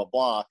together, blah, blah,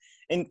 blah.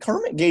 And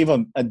Kermit gave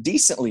a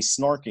decently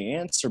snarky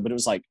answer, but it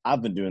was like,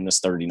 I've been doing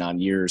this 39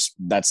 years.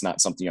 That's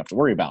not something you have to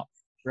worry about.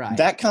 Right.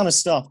 That kind of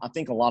stuff, I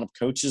think a lot of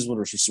coaches would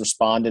have just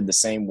responded the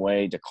same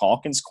way to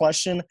Calkins'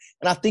 question.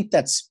 And I think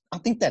that's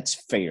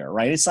fair,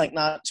 right? It's like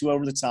not too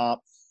over the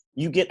top.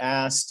 You get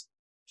asked,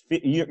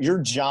 your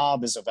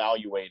job is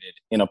evaluated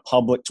in a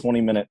public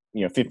 20-minute,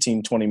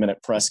 15,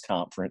 20-minute press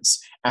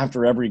conference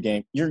after every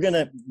game. You're going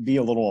to be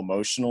a little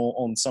emotional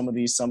on some of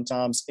these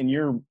sometimes, and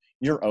you're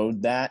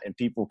owed that, and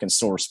people can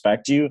still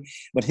respect you.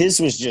 But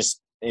his was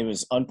just, it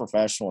was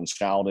unprofessional and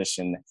childish,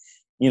 and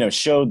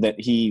showed that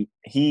he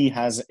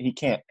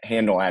can't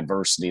handle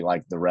adversity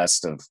like the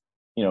rest of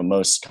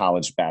most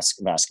college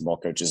basketball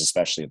coaches,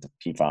 especially at the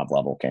P5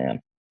 level, can.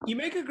 You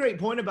make a great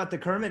point about the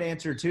Kermit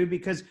answer too,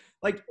 because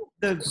like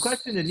the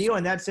question to Neil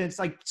in that sense,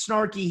 like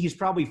snarky, he's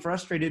probably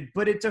frustrated,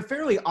 but it's a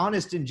fairly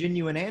honest and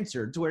genuine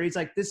answer to where he's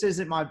like, this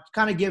isn't my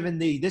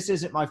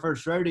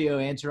first rodeo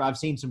answer. I've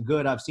seen some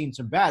good, I've seen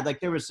some bad. Like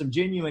there was some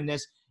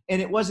genuineness,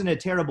 and it wasn't a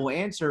terrible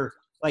answer,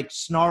 like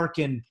snark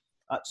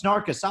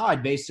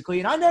aside basically.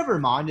 And I never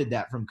minded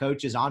that from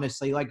coaches,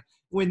 honestly. Like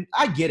when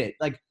I get it,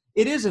 like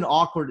it is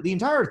the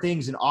entire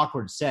thing's an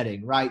awkward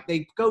setting, right?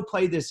 They go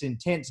play this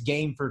intense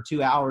game for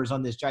 2 hours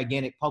on this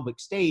gigantic public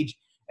stage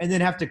and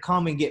then have to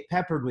come and get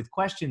peppered with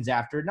questions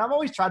after. And I've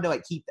always tried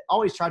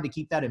to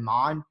keep that in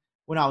mind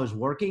when I was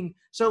working.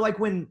 So like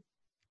when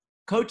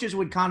coaches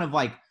would kind of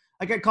like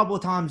a couple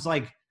of times,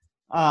 like,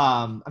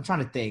 I'm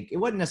trying to think. It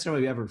wasn't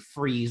necessarily ever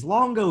freeze.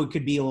 Longo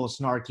could be a little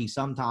snarky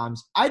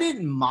sometimes. I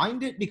didn't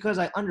mind it because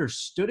I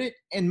understood it,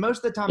 and most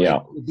of the time, it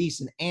was a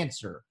decent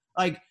answer.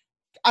 Like,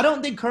 I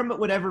don't think Kermit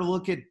would ever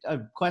look at a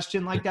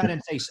question like that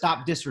and say,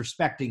 "Stop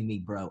disrespecting me,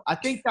 bro." I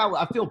think that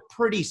I feel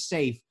pretty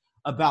safe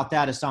about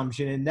that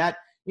assumption, and that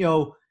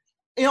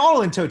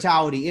in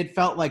totality, it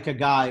felt like a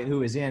guy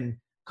who is in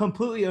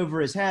completely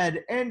over his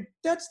head, and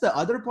that's the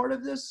other part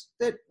of this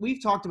that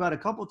we've talked about a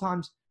couple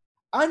times.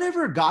 I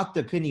never got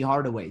the Penny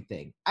Hardaway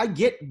thing. I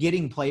get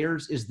getting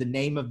players is the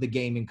name of the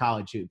game in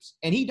college hoops,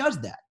 and he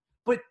does that.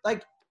 But,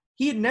 like,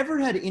 he had never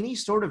had any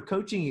sort of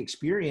coaching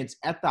experience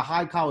at the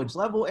high college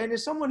level, and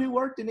as someone who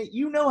worked in it,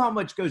 you know how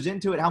much goes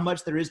into it, how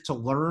much there is to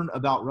learn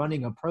about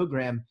running a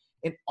program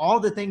and all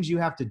the things you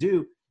have to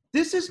do.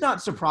 This is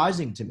not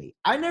surprising to me.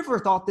 I never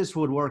thought this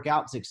would work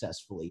out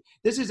successfully.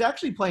 This is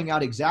actually playing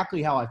out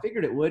exactly how I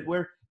figured it would,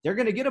 where they're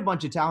going to get a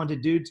bunch of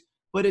talented dudes,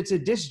 but it's a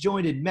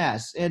disjointed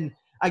mess. And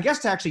I guess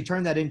to actually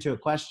turn that into a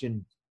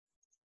question,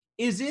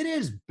 is it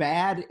as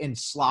bad and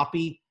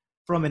sloppy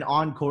from an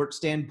on-court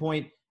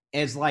standpoint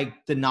as like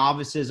the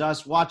novices,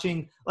 us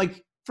watching,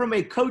 like from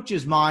a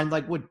coach's mind,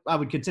 like what I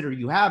would consider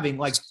you having,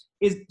 like,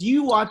 do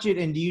you watch it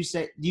and do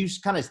you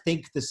kind of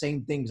think the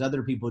same things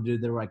other people do?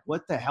 They're like,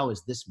 what the hell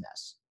is this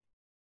mess?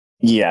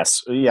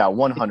 Yes. Yeah.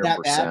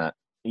 100%.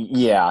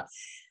 Yeah.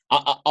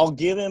 I'll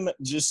give him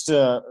just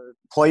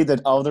play the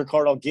other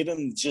card. I'll give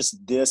him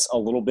just this a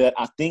little bit.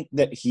 I think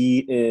that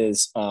he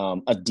is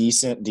a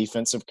decent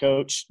defensive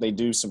coach. They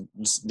do some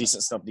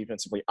decent stuff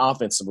defensively.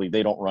 Offensively,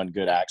 they don't run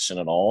good action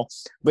at all.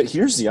 But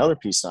here's the other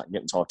piece not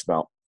getting talked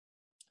about.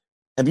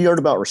 Have you heard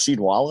about Rasheed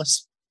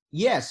Wallace?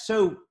 Yes.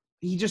 So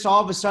he just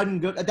all of a sudden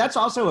that's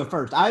also a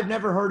first. I've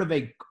never heard of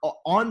a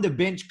on the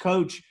bench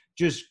coach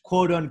just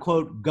quote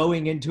unquote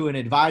going into an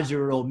advisory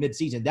role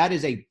midseason. That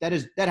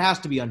has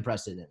to be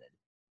unprecedented.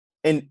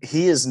 And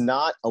he is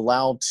not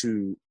allowed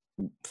to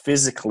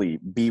physically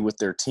be with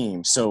their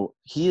team. So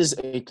he is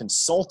a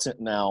consultant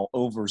now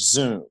over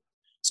Zoom.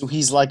 So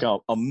he's like a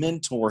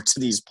mentor to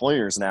these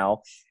players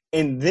now.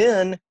 And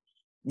then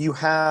you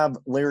have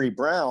Larry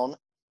Brown,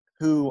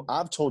 who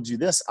I've told you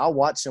this, I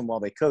watch him while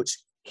they coach.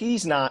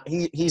 He's out of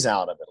it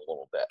a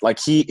little bit. Like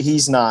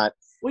he's not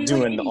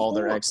doing like all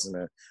their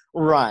excellent.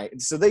 Right.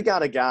 So they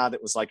got a guy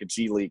that was like a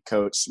G League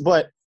coach.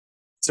 But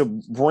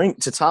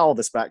to tie all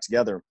this back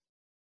together,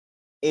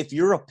 if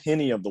you're a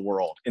Penny of the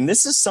world, and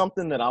this is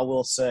something that I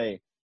will say,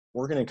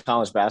 working in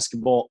college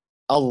basketball,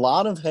 a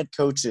lot of head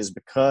coaches,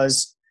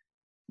 because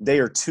they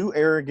are too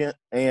arrogant,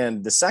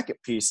 and the second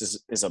piece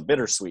is a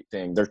bittersweet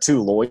thing. They're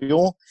too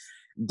loyal.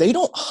 they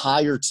don't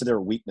hire to their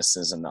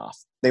weaknesses enough.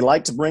 They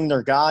like to bring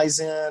their guys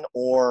in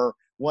or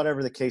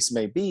whatever the case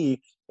may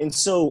be. And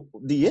so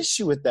the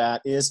issue with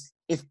that is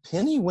if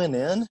Penny went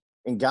in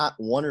and got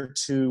one or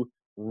two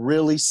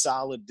really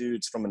solid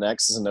dudes from an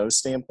X's and O's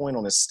standpoint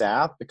on his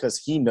staff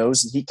because he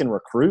knows that he can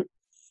recruit,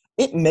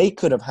 it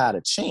could have had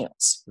a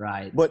chance.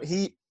 Right. But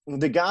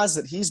the guys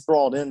that he's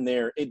brought in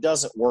there, it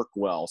doesn't work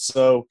well.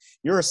 So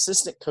your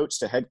assistant coach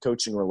to head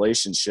coaching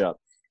relationship,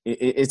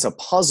 it's a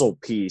puzzle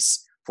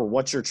piece for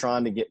what you're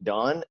trying to get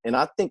done. And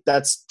I think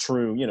that's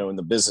true, in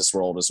the business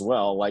world as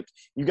well. Like,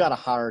 you got to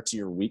hire to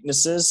your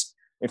weaknesses.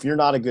 If you're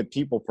not a good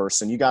people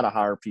person, you got to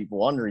hire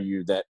people under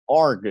you that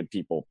are good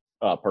people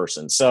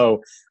person.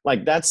 So,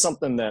 like, that's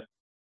something that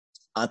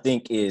I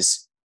think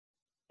is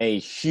a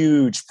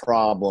huge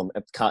problem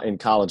in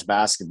college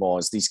basketball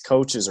is these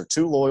coaches are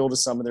too loyal to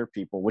some of their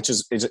people, which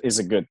is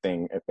a good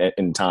thing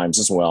in times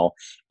as well.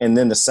 And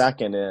then the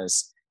second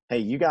is, hey,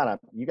 you gotta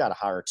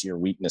hire to your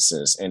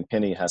weaknesses, and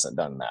Penny hasn't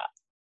done that.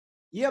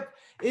 Yep.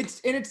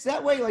 It's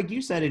that way, like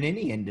you said, in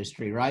any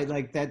industry, right?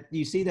 Like that,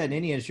 you see that in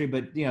any industry,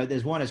 but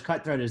there's one as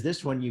cutthroat as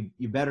this one.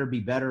 You better be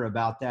better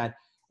about that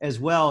as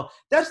well.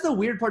 That's the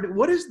weird part.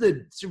 What is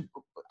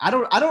I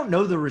don't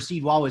know the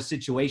Rasheed Wallace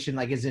situation.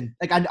 Like,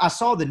 I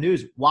saw the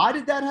news. Why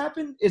did that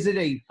happen? Is it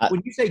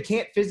when you say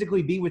can't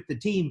physically be with the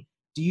team,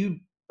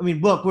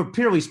 look, we're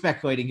purely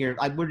speculating here.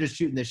 Like, we're just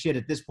shooting the shit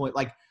at this point.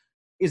 Like,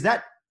 is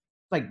that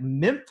like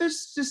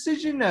Memphis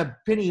decision, a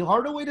Penny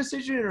Hardaway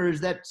decision, or is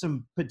that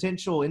some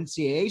potential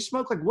NCAA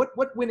smoke? Like,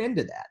 what went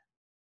into that?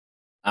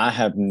 I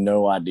have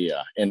no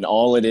idea. And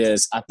all it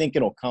is, I think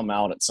it'll come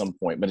out at some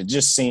point, but it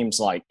just seems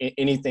like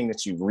anything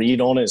that you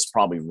read on it is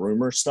probably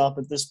rumor stuff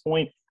at this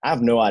point. I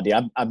have no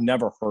idea. I've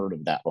never heard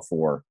of that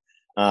before.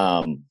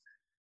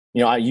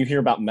 You hear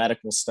about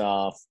medical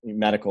stuff,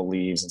 medical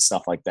leaves and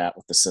stuff like that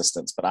with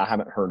assistants, but I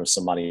haven't heard of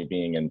somebody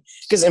being in,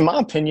 because in my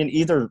opinion,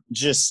 either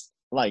just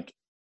like,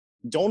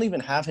 don't even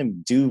have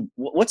him do –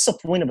 what's the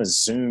point of a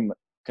Zoom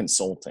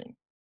consulting?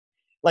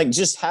 Like,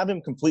 just have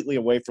him completely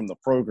away from the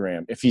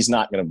program if he's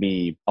not going to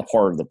be a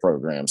part of the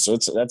program. So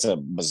that's a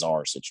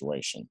bizarre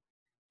situation.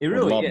 It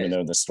really is. I'd love to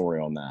know the story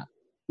on that.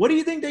 What do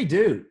you think they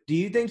do? Do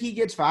you think he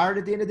gets fired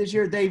at the end of this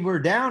year? They were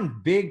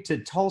down big to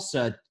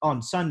Tulsa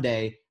on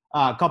Sunday,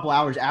 a couple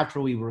hours after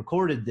we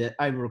recorded this.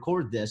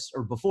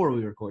 Before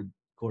we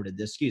recorded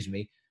this, excuse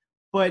me.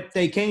 But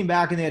they came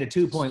back and they had a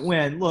 2-point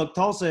win. Look,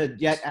 Tulsa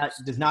yet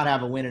does not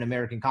have a win in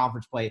American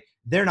Conference play.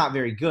 They're not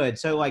very good.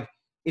 So, like,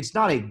 it's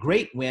not a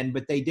great win,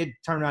 but they did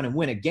turn around and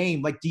win a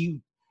game. Like,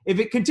 if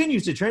it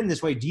continues to trend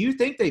this way, do you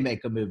think they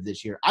make a move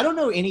this year? I don't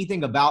know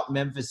anything about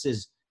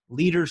Memphis's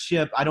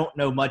leadership. I don't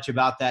know much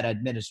about that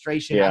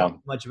administration. Yeah. I don't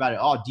know much about it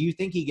at all. Do you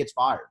think he gets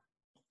fired?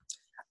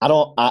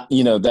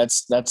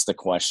 That's the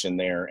question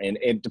there. And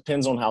it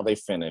depends on how they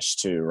finish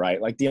too,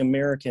 right? Like, the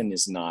American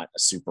is not a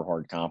super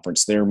hard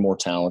conference. They're more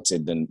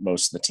talented than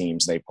most of the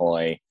teams they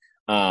play.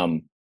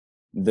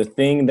 The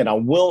thing that I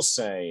will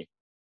say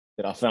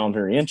that I found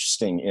very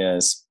interesting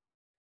is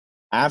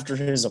after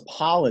his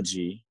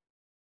apology,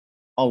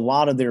 a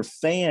lot of their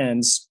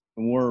fans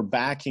were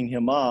backing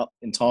him up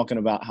and talking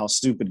about how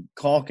stupid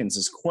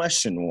Calkins'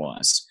 question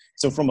was.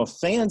 So from a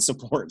fan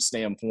support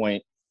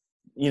standpoint,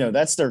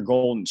 that's their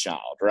golden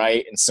child,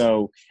 right? And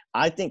so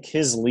I think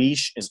his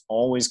leash is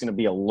always going to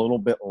be a little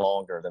bit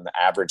longer than the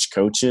average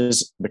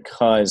coach's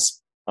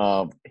because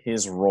of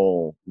his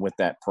role with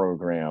that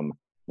program,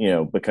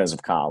 because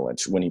of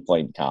college, when he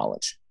played in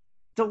college.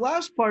 The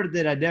last part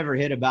that I never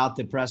hit about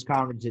the press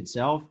conference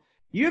itself,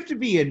 you have to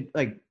be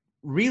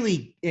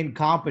really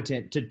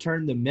incompetent to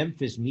turn the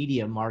Memphis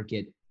media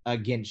market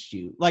against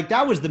you. Like,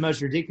 that was the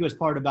most ridiculous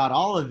part about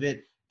all of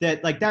it.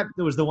 That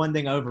was the one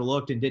thing I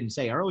overlooked and didn't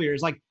say earlier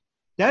is, like,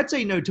 that's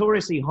a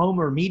notoriously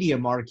homer media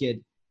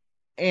market.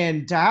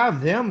 And to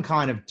have them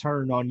kind of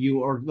turn on you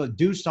or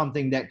do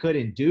something that could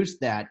induce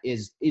that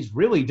is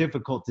really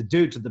difficult to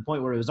do, to the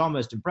point where it was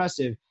almost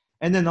impressive.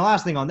 And then the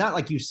last thing on that,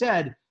 like you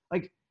said,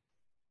 like,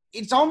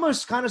 it's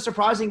almost kind of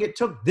surprising it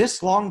took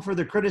this long for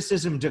the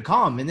criticism to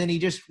come. And then he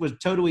just was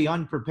totally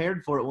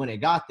unprepared for it when it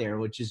got there,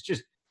 which is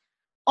just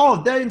 –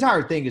 the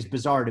entire thing is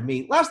bizarre to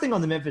me. Last thing on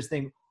the Memphis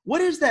thing,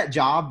 what is that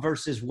job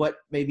versus what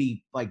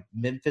maybe, like,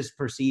 Memphis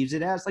perceives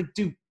it as? Like,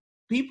 do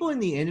people in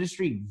the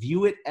industry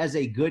view it as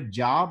a good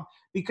job?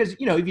 Because,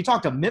 if you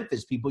talk to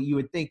Memphis people, you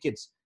would think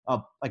it's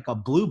like a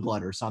blue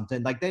blood or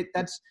something. Like,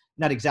 that's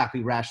not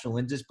exactly rational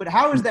interest. But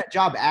how is that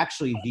job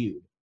actually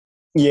viewed?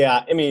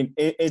 Yeah,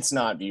 it's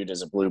not viewed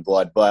as a blue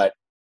blood, but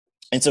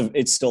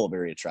it's still a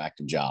very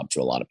attractive job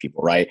to a lot of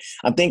people, right?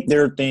 I think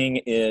their thing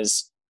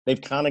is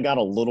they've kind of got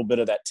a little bit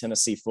of that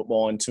Tennessee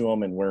football into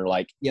them, and we're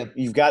like, yep,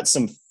 you've got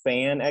some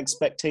fan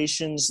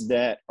expectations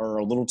that are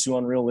a little too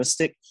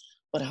unrealistic.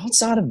 But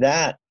outside of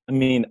that,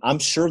 I'm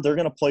sure they're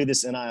going to play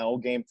this NIL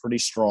game pretty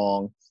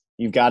strong.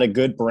 You've got a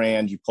good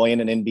brand. You play in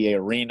an NBA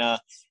arena.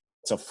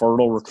 It's a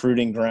fertile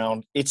recruiting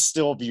ground. It's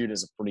still viewed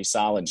as a pretty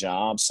solid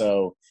job.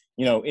 So,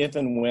 if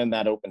and when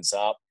that opens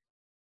up,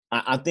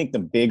 I think the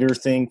bigger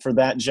thing for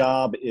that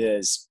job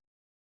is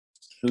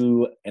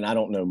who, and I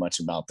don't know much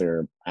about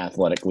their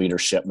athletic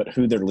leadership, but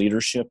who their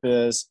leadership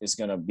is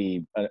going to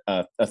be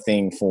a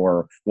thing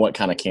for what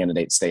kind of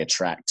candidates they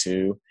attract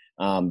to.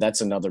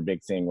 That's another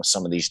big thing with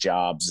some of these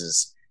jobs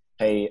is,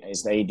 hey,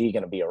 is the AD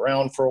going to be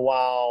around for a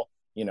while?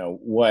 You know,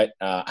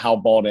 how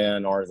bought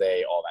in are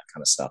they? All that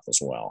kind of stuff as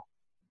well.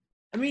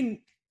 I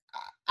mean,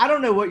 I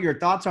don't know what your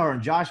thoughts are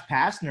on Josh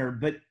Pastner,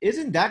 but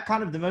isn't that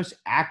kind of the most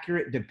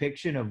accurate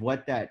depiction of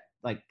what that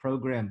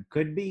program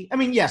could be? I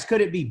mean, yes,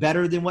 could it be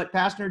better than what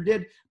Pastner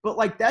did?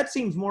 But that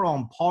seems more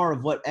on par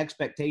of what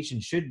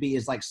expectations should be,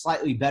 is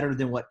slightly better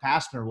than what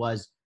Pastner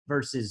was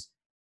versus,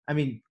 I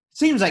mean,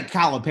 seems like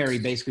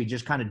Calipari basically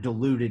just kind of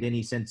diluted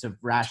any sense of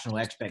rational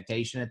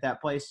expectation at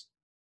that place.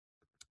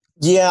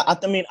 Yeah,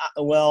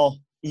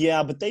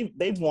 yeah, but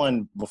they've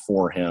won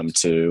before him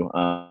too.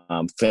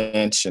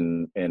 Finch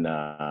and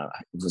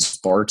was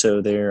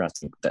Bartow there. I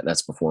think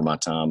that's before my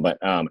time, but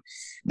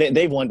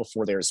they've won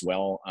before there as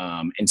well.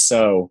 And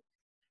so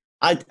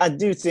I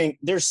do think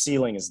their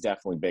ceiling is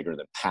definitely bigger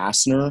than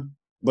Pastner.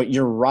 But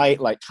you're right,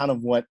 kind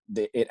of what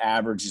it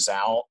averages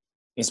out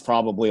is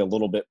probably a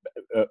little bit.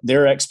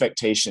 Their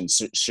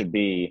expectations should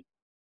be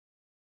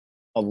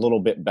a little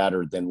bit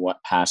better than what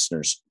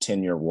Pastner's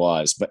tenure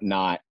was, but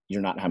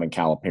you're not having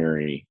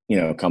Calipari,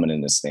 coming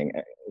in this thing.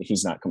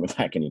 He's not coming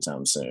back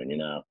anytime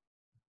soon,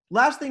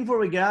 Last thing before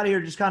we get out of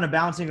here, just kind of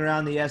bouncing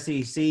around the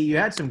SEC. You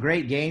had some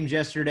great games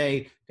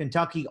yesterday: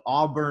 Kentucky,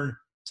 Auburn,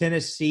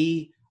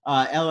 Tennessee,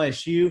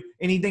 LSU.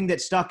 Anything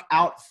that stuck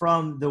out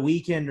from the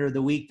weekend or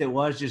the week that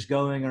was just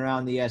going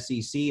around the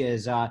SEC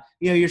is,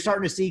 you're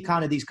starting to see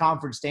kind of these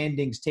conference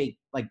standings take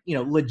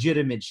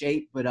legitimate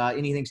shape, but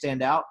anything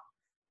stand out?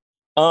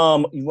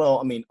 Well,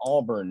 I mean,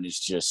 Auburn is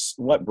just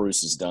what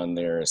Bruce has done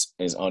there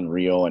is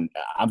unreal. And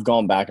I've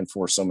gone back and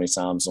forth so many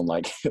times on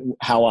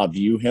how I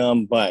view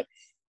him, but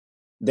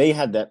they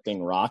had that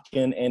thing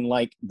rocking and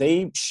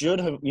they should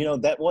have,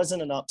 that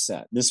wasn't an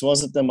upset. This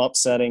wasn't them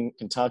upsetting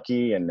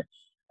Kentucky, and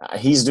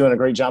he's doing a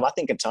great job. I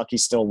think Kentucky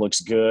still looks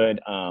good.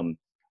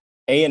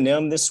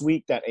 A&M this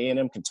week, that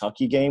A&M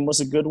Kentucky game was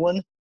a good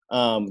one.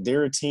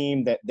 They're a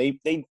team that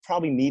they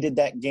probably needed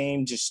that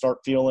game to start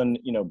feeling,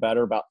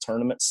 better about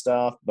tournament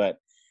stuff, but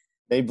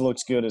they've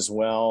looked good as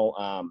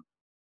well.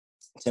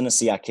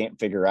 Tennessee, I can't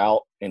figure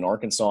out. In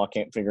Arkansas, I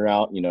can't figure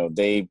out.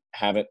 They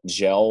haven't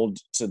gelled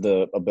to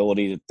the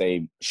ability that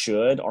they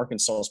should.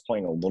 Arkansas is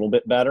playing a little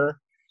bit better.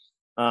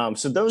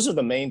 So those are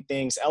the main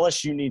things.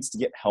 LSU needs to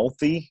get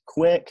healthy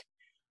quick.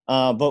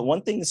 But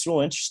one thing that's real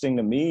interesting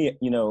to me,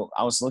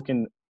 I was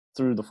looking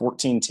through the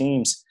 14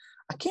 teams.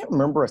 I can't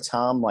remember a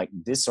time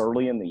this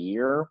early in the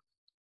year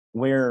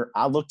where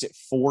I looked at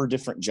 4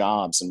 different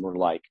jobs and were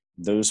like,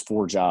 those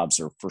 4 jobs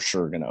are for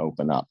sure going to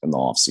open up in the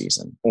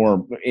offseason,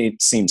 or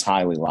it seems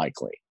highly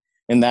likely.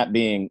 And that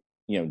being,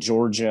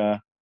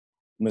 Georgia,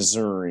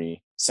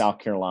 Missouri, South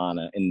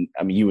Carolina, and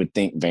I mean, you would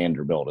think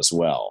Vanderbilt as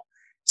well.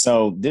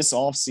 So this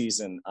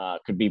offseason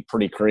could be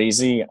pretty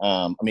crazy.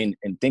 I mean,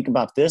 and think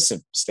about this.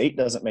 If State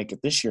doesn't make it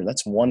this year,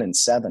 that's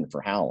 1-7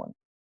 for Howland.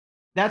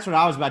 That's what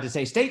I was about to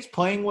say. State's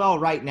playing well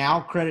right now.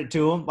 Credit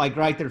to them. They're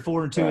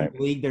 4-2 in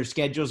the league. Their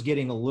schedule's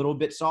getting a little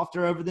bit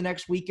softer over the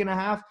next week and a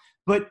half.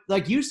 But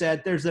like you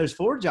said, there's those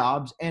 4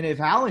 jobs. And if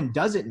Howland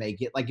doesn't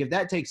make it, if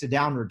that takes a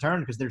down return,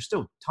 because there's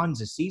still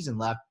tons of season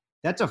left,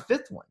 that's a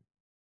 5th one.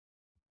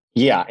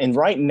 Yeah, and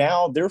right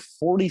now they're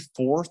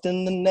 44th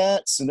in the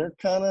net, so they're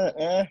kind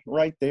of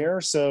right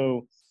there.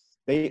 So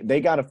they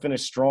got to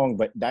finish strong,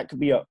 but there could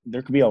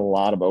be a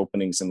lot of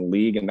openings in the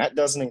league, and that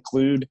doesn't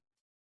include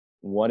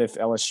what if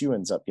LSU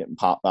ends up getting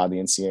popped by the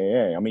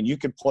NCAA. I mean, you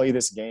could play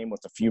this game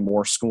with a few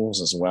more schools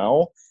as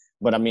well,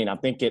 but I mean, I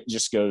think it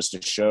just goes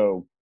to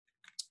show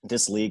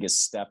this league has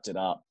stepped it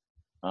up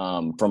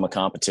from a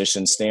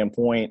competition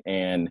standpoint,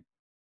 and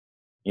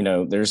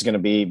there's going to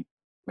be.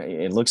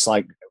 It looks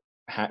like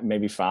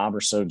maybe 5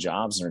 or so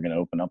jobs that are going to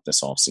open up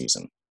this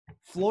offseason.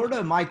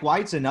 Florida, Mike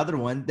White's another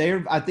one.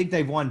 I think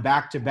they've won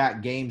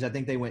back-to-back games. I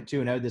think they went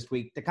 2-0 this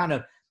week to kind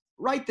of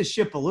right the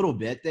ship a little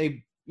bit.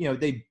 Did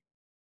they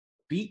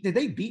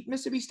beat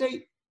Mississippi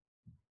State?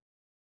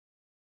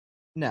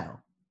 No.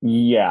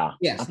 Yeah.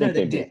 Yes. I think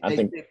they did. I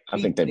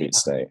think they beat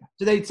State.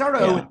 So they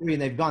started 0-3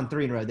 and they've gone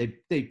 3 in a row.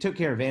 They took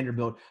care of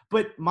Vanderbilt.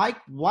 But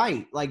Mike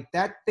White,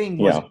 that thing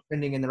was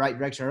trending in the right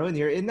direction early in the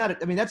year. Isn't that,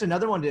 that's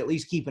another one to at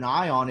least keep an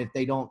eye on if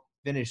they don't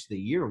finish the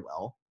year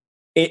well.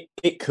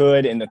 It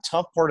could, and the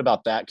tough part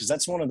about that, because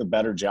that's one of the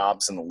better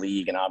jobs in the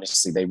league, and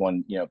obviously they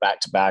won,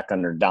 back-to-back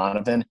under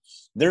Donovan.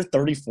 They're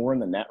 34 in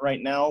the net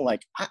right now.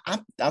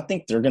 I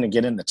think they're going to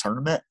get in the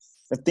tournament.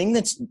 The thing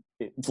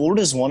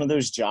Florida's one of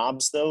those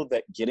jobs, though,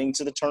 that getting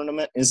to the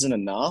tournament isn't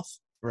enough.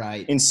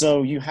 Right. And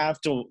so you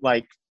have to,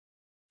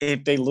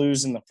 if they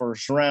lose in the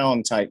first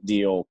round type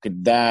deal,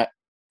 could that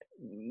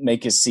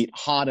make his seat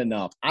hot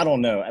enough? I don't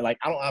know. I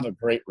don't have a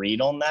great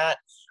read on that.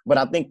 But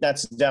I think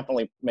that's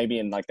definitely maybe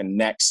in the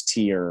next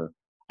tier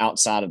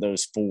outside of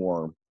those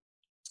 4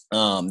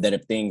 that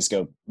if things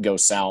go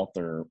south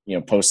or,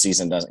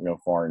 postseason doesn't go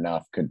far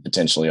enough could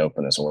potentially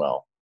open as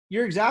well.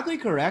 You're exactly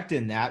correct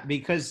in that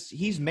because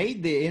he's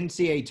made the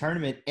NCAA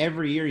tournament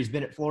every year he's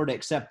been at Florida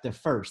except the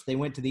first. They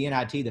went to the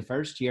NIT the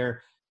first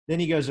year. Then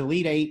he goes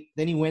Elite Eight.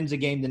 Then he wins a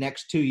game the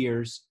next 2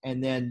 years.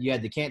 And then you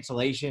had the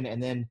cancellation.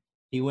 And then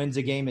he wins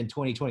a game in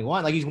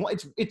 2021. Like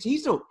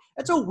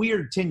that's a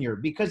weird tenure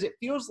because it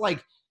feels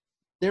like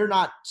they're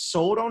not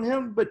sold on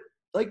him. But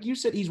like you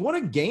said, he's won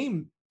a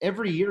game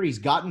every year he's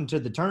gotten to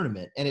the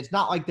tournament. And it's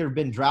not like there have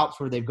been droughts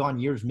where they've gone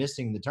years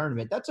missing the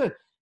tournament.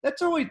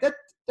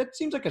 That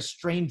seems like a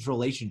strange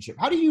relationship.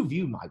 How do you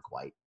view Mike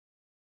White?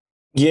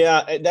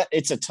 Yeah,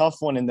 it's a tough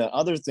one. And the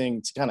other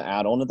thing to kind of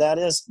add on to that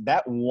is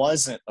that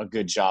wasn't a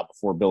good job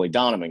before Billy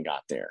Donovan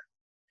got there.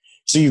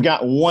 So you've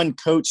got one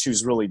coach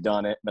who's really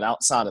done it, but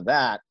outside of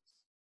that,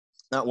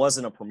 that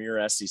wasn't a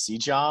premier SEC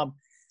job.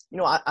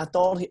 I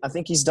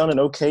think he's done an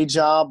okay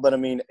job, but I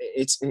mean,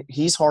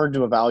 he's hard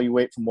to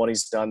evaluate from what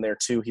he's done there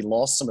too. He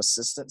lost some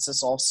assistants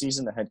this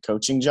offseason that had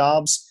coaching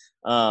jobs.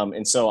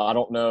 And so I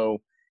don't know,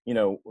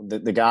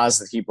 the guys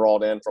that he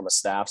brought in from a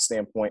staff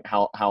standpoint,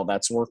 how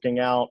that's working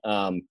out.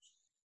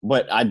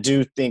 But I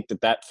do think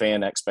that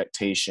fan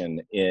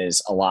expectation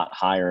is a lot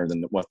higher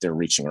than what they're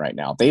reaching right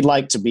now. They'd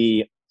like to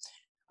be,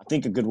 I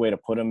think a good way to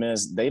put them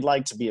is they'd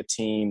like to be a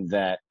team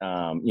that,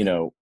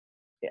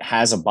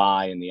 has a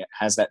bye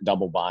has that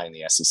double bye in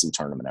the SEC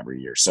tournament every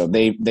year. So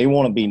they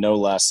want to be no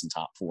less than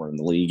top 4 in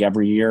the league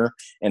every year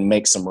and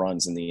make some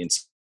runs in the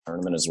NCAA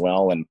tournament as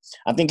well. And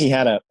I think he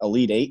had a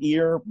Elite 8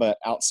 year, but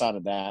outside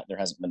of that, there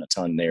hasn't been a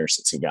ton there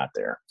since he got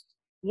there.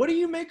 What do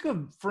you make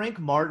of Frank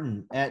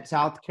Martin at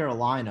South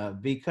Carolina?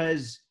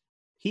 Because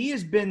he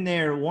has been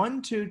there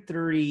 1, 2,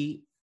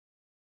 3,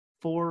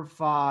 4,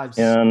 5,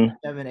 6,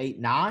 7, 8,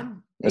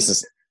 9. This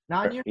is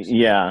 9 years.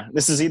 Yeah,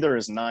 this is either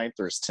his 9th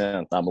or his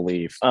 10th, I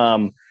believe.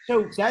 So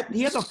that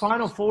he has a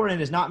Final Four and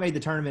has not made the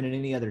tournament in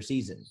any other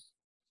season.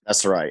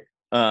 That's right.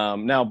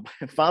 Now,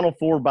 Final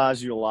Four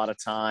buys you a lot of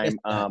time.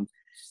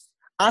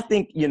 I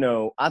think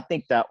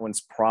that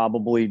one's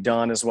probably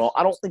done as well.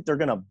 I don't think they're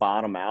going to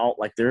bottom out.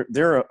 Like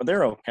they're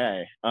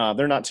okay.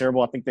 They're not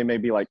terrible. I think they may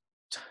be like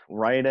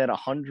right at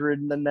 100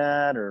 in the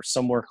net or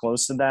somewhere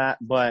close to that.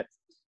 But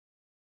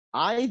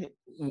I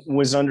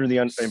was under the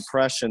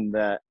impression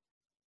that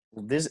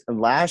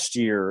last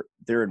year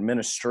their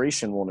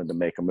administration wanted to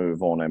make a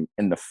move on him,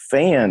 and the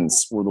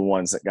fans were the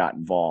ones that got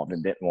involved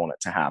and didn't want it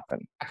to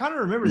happen. I kind of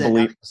remember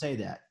that. Say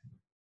that.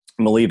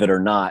 Believe it or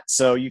not.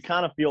 So you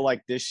kind of feel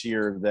like this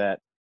year that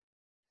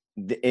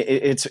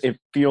it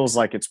feels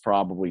like it's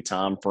probably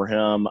time for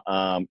him.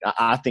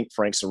 I think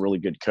Frank's a really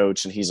good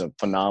coach and he's a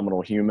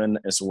phenomenal human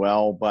as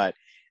well. But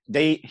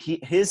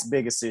his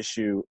biggest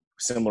issue,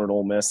 similar to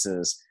Ole Miss,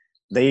 is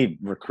they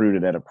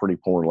recruited at a pretty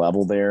poor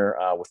level there,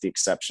 with the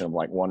exception of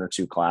like 1 or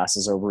 2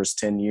 classes over his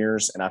 10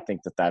 years. And I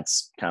think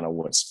that's kind of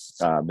what's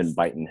been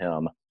biting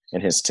him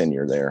in his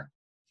tenure there.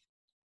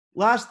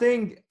 Last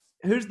thing.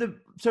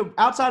 So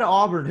outside of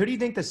Auburn, who do you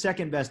think the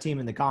second best team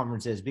in the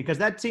conference is? Because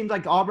that seems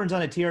like Auburn's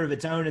on a tier of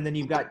its own, and then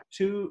you've got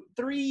 2,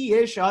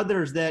 3-ish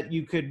others that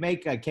you could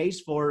make a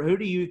case for. Who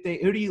do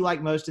you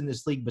like most in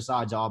this league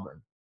besides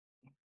Auburn?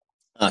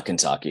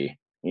 Kentucky.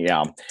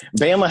 Yeah.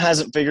 Bama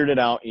hasn't figured it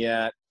out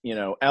yet.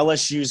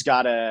 LSU's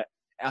got a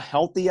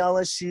healthy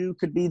LSU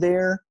could be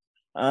there.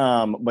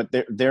 But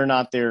they're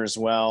not there as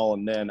well.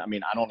 And then, I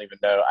mean, I don't even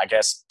know. I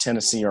guess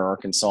Tennessee or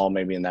Arkansas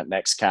maybe in that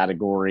next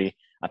category.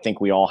 I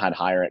think we all had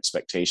higher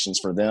expectations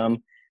for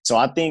them. So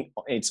I think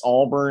it's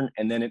Auburn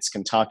and then it's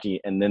Kentucky,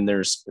 and then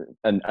there's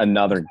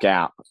another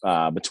gap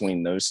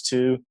between those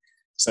two.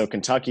 So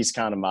Kentucky's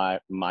kind of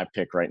my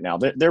pick right now.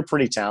 They're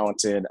pretty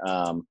talented.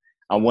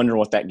 I wonder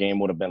what that game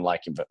would have been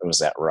like if it was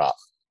that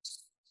rough.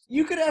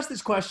 You could ask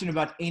this question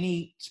about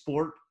any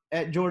sport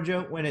at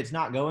Georgia when it's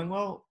not going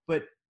well,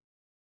 but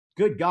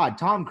good God,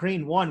 Tom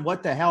Crean won.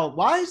 What the hell?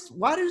 Why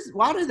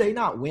do they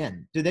not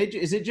win?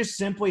 Is it just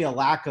simply a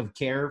lack of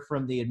care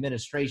from the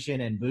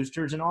administration and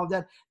boosters and all of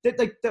that?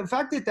 Like the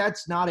fact that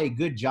that's not a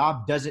good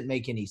job doesn't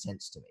make any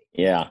sense to me.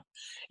 Yeah.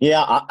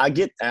 I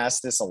get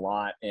asked this a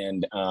lot.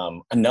 And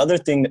another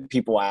thing that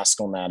people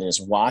ask on that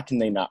is why can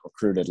they not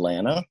recruit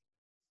Atlanta?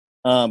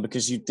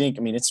 Because you think,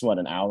 I mean, it's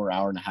an hour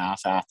and a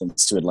half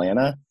Athens to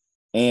Atlanta,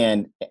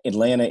 and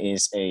Atlanta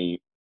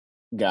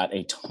got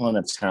a ton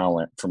of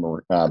talent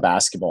from a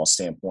basketball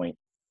standpoint.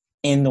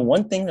 And the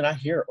one thing that I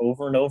hear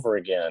over and over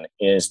again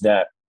is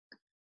that,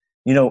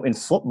 in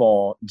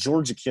football,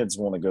 Georgia kids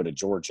want to go to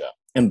Georgia.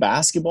 In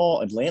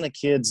basketball, Atlanta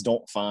kids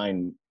don't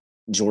find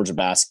Georgia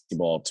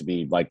basketball to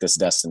be like this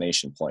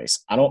destination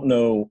place. I don't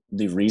know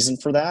the reason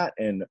for that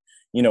and,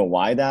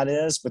 why that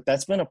is, but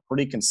that's been a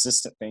pretty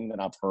consistent thing that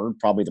I've heard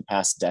probably the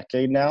past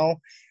decade now.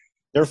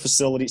 Their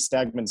facility,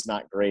 Stegman's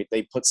not great.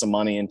 They put some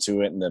money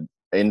into it and the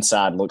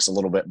inside looks a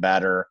little bit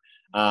better.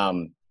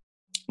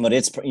 But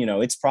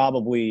it's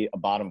probably a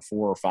bottom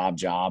 4 or 5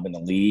 job in the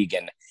league.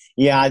 And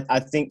yeah, I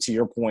think to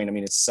your point, I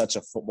mean, it's such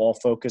a football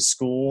focused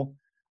school.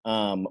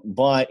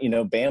 But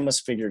Bama's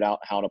figured out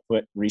how to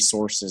put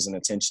resources and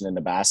attention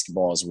into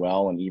basketball as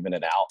well and even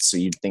it out. So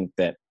you'd think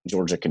that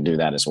Georgia could do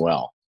that as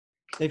well.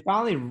 They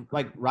finally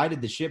like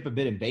righted the ship a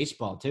bit in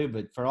baseball too,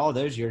 but for all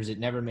those years, it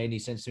never made any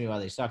sense to me why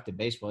they sucked at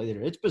baseball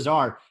either. It's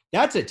bizarre.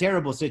 That's a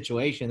terrible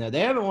situation though. They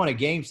haven't won a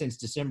game since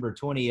December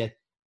 20th.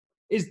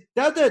 Is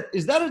that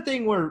a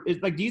thing where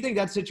it's like, do you think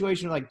that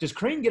situation, like, does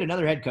Crane get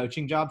another head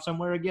coaching job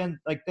somewhere again?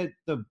 Like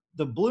the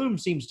bloom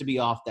seems to be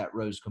off that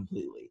rose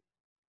completely.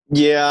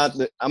 Yeah,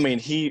 I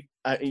mean,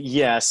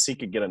 yes, he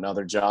could get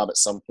another job at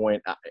some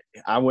point.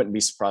 I wouldn't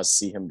be surprised to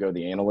see him go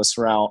the analyst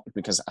route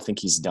because I think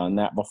he's done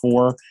that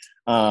before.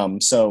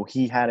 So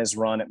he had his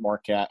run at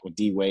Marquette with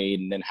D Wade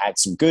and then had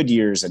some good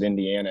years at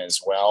Indiana as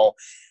well.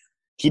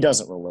 He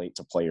doesn't relate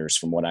to players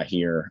from what I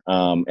hear.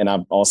 And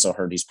I've also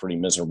heard he's pretty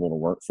miserable to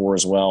work for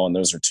as well. And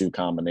those are two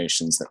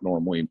combinations that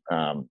normally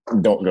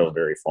don't go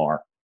very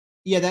far.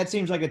 Yeah, that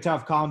seems like a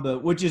tough combo,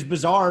 which is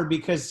bizarre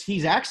because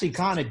he's actually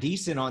kind of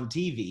decent on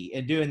TV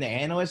and doing the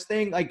analyst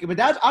thing. Like, but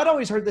I'd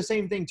always heard the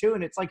same thing too.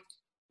 And it's like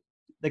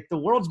the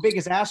world's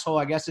biggest asshole,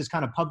 I guess, is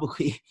kind of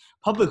publicly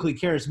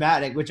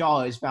charismatic, which I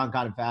always found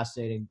kind of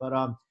fascinating.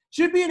 But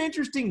should be an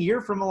interesting year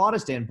from a lot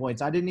of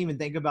standpoints. I didn't even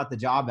think about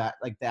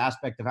the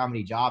aspect of how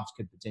many jobs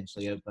could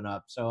potentially open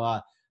up.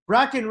 So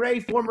Bracken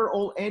Ray, former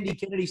old Andy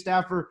Kennedy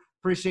staffer,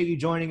 appreciate you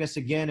joining us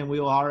again, and we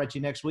will holler at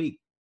you next week.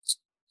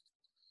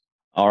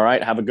 All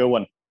right. Have a good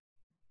one.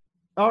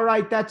 All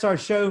right. That's our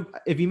show.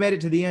 If you made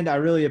it to the end, I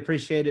really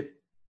appreciate it.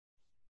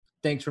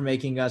 Thanks for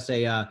making us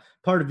a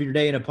part of your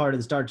day and a part of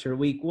the start to your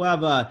week. We'll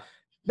have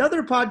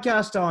another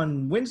podcast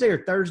on Wednesday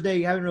or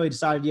Thursday. Haven't really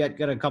decided yet.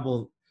 Got a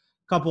couple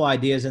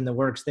ideas in the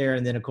works there.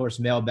 And then, of course,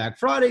 Mailbag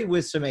Friday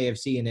with some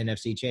AFC and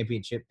NFC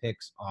championship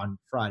picks on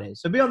Friday.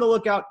 So be on the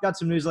lookout. Got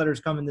some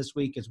newsletters coming this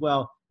week as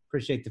well.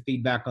 Appreciate the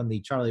feedback on the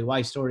Charlie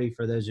Weiss story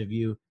for those of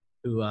you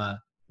who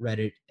read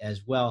it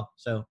as well.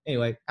 So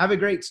anyway, have a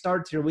great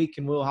start to your week,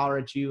 and we'll holler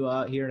at you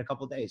here in a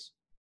couple of days.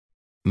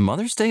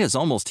 Mother's Day is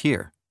almost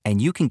here,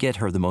 and you can get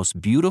her the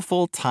most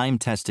beautiful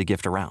time-tested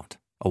gift around,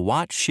 a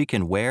watch she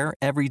can wear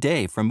every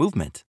day from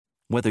Movement.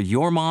 Whether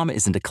your mom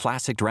is into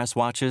classic dress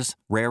watches,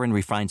 rare and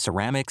refined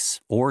ceramics,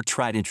 or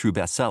tried and true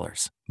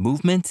bestsellers,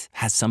 Movement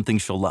has something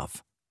she'll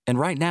love. And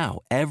right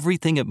now,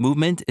 everything at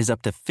Movement is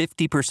up to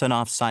 50%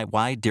 off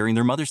site-wide during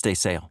their Mother's Day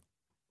sale.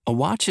 A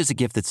watch is a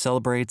gift that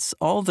celebrates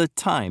all the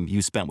time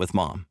you spent with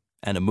mom,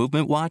 and a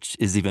Movement watch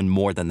is even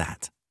more than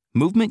that.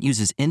 Movement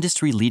uses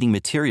industry-leading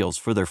materials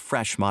for their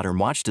fresh, modern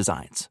watch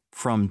designs,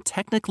 from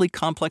technically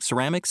complex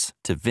ceramics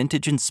to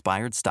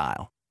vintage-inspired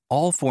style,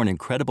 all for an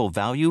incredible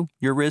value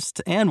your wrist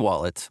and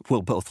wallet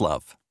will both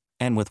love.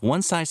 And with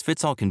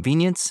one-size-fits-all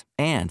convenience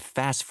and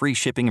fast free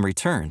shipping and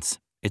returns,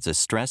 it's a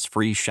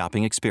stress-free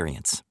shopping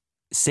experience.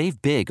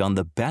 Save big on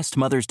the best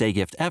Mother's Day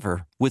gift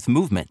ever with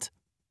Movement.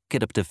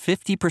 Get up to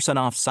 50%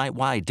 off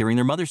site-wide during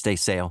their Mother's Day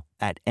sale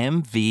at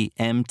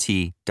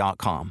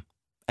MVMT.com.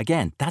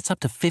 Again, that's up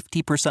to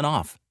 50%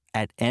 off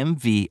at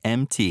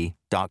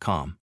MVMT.com.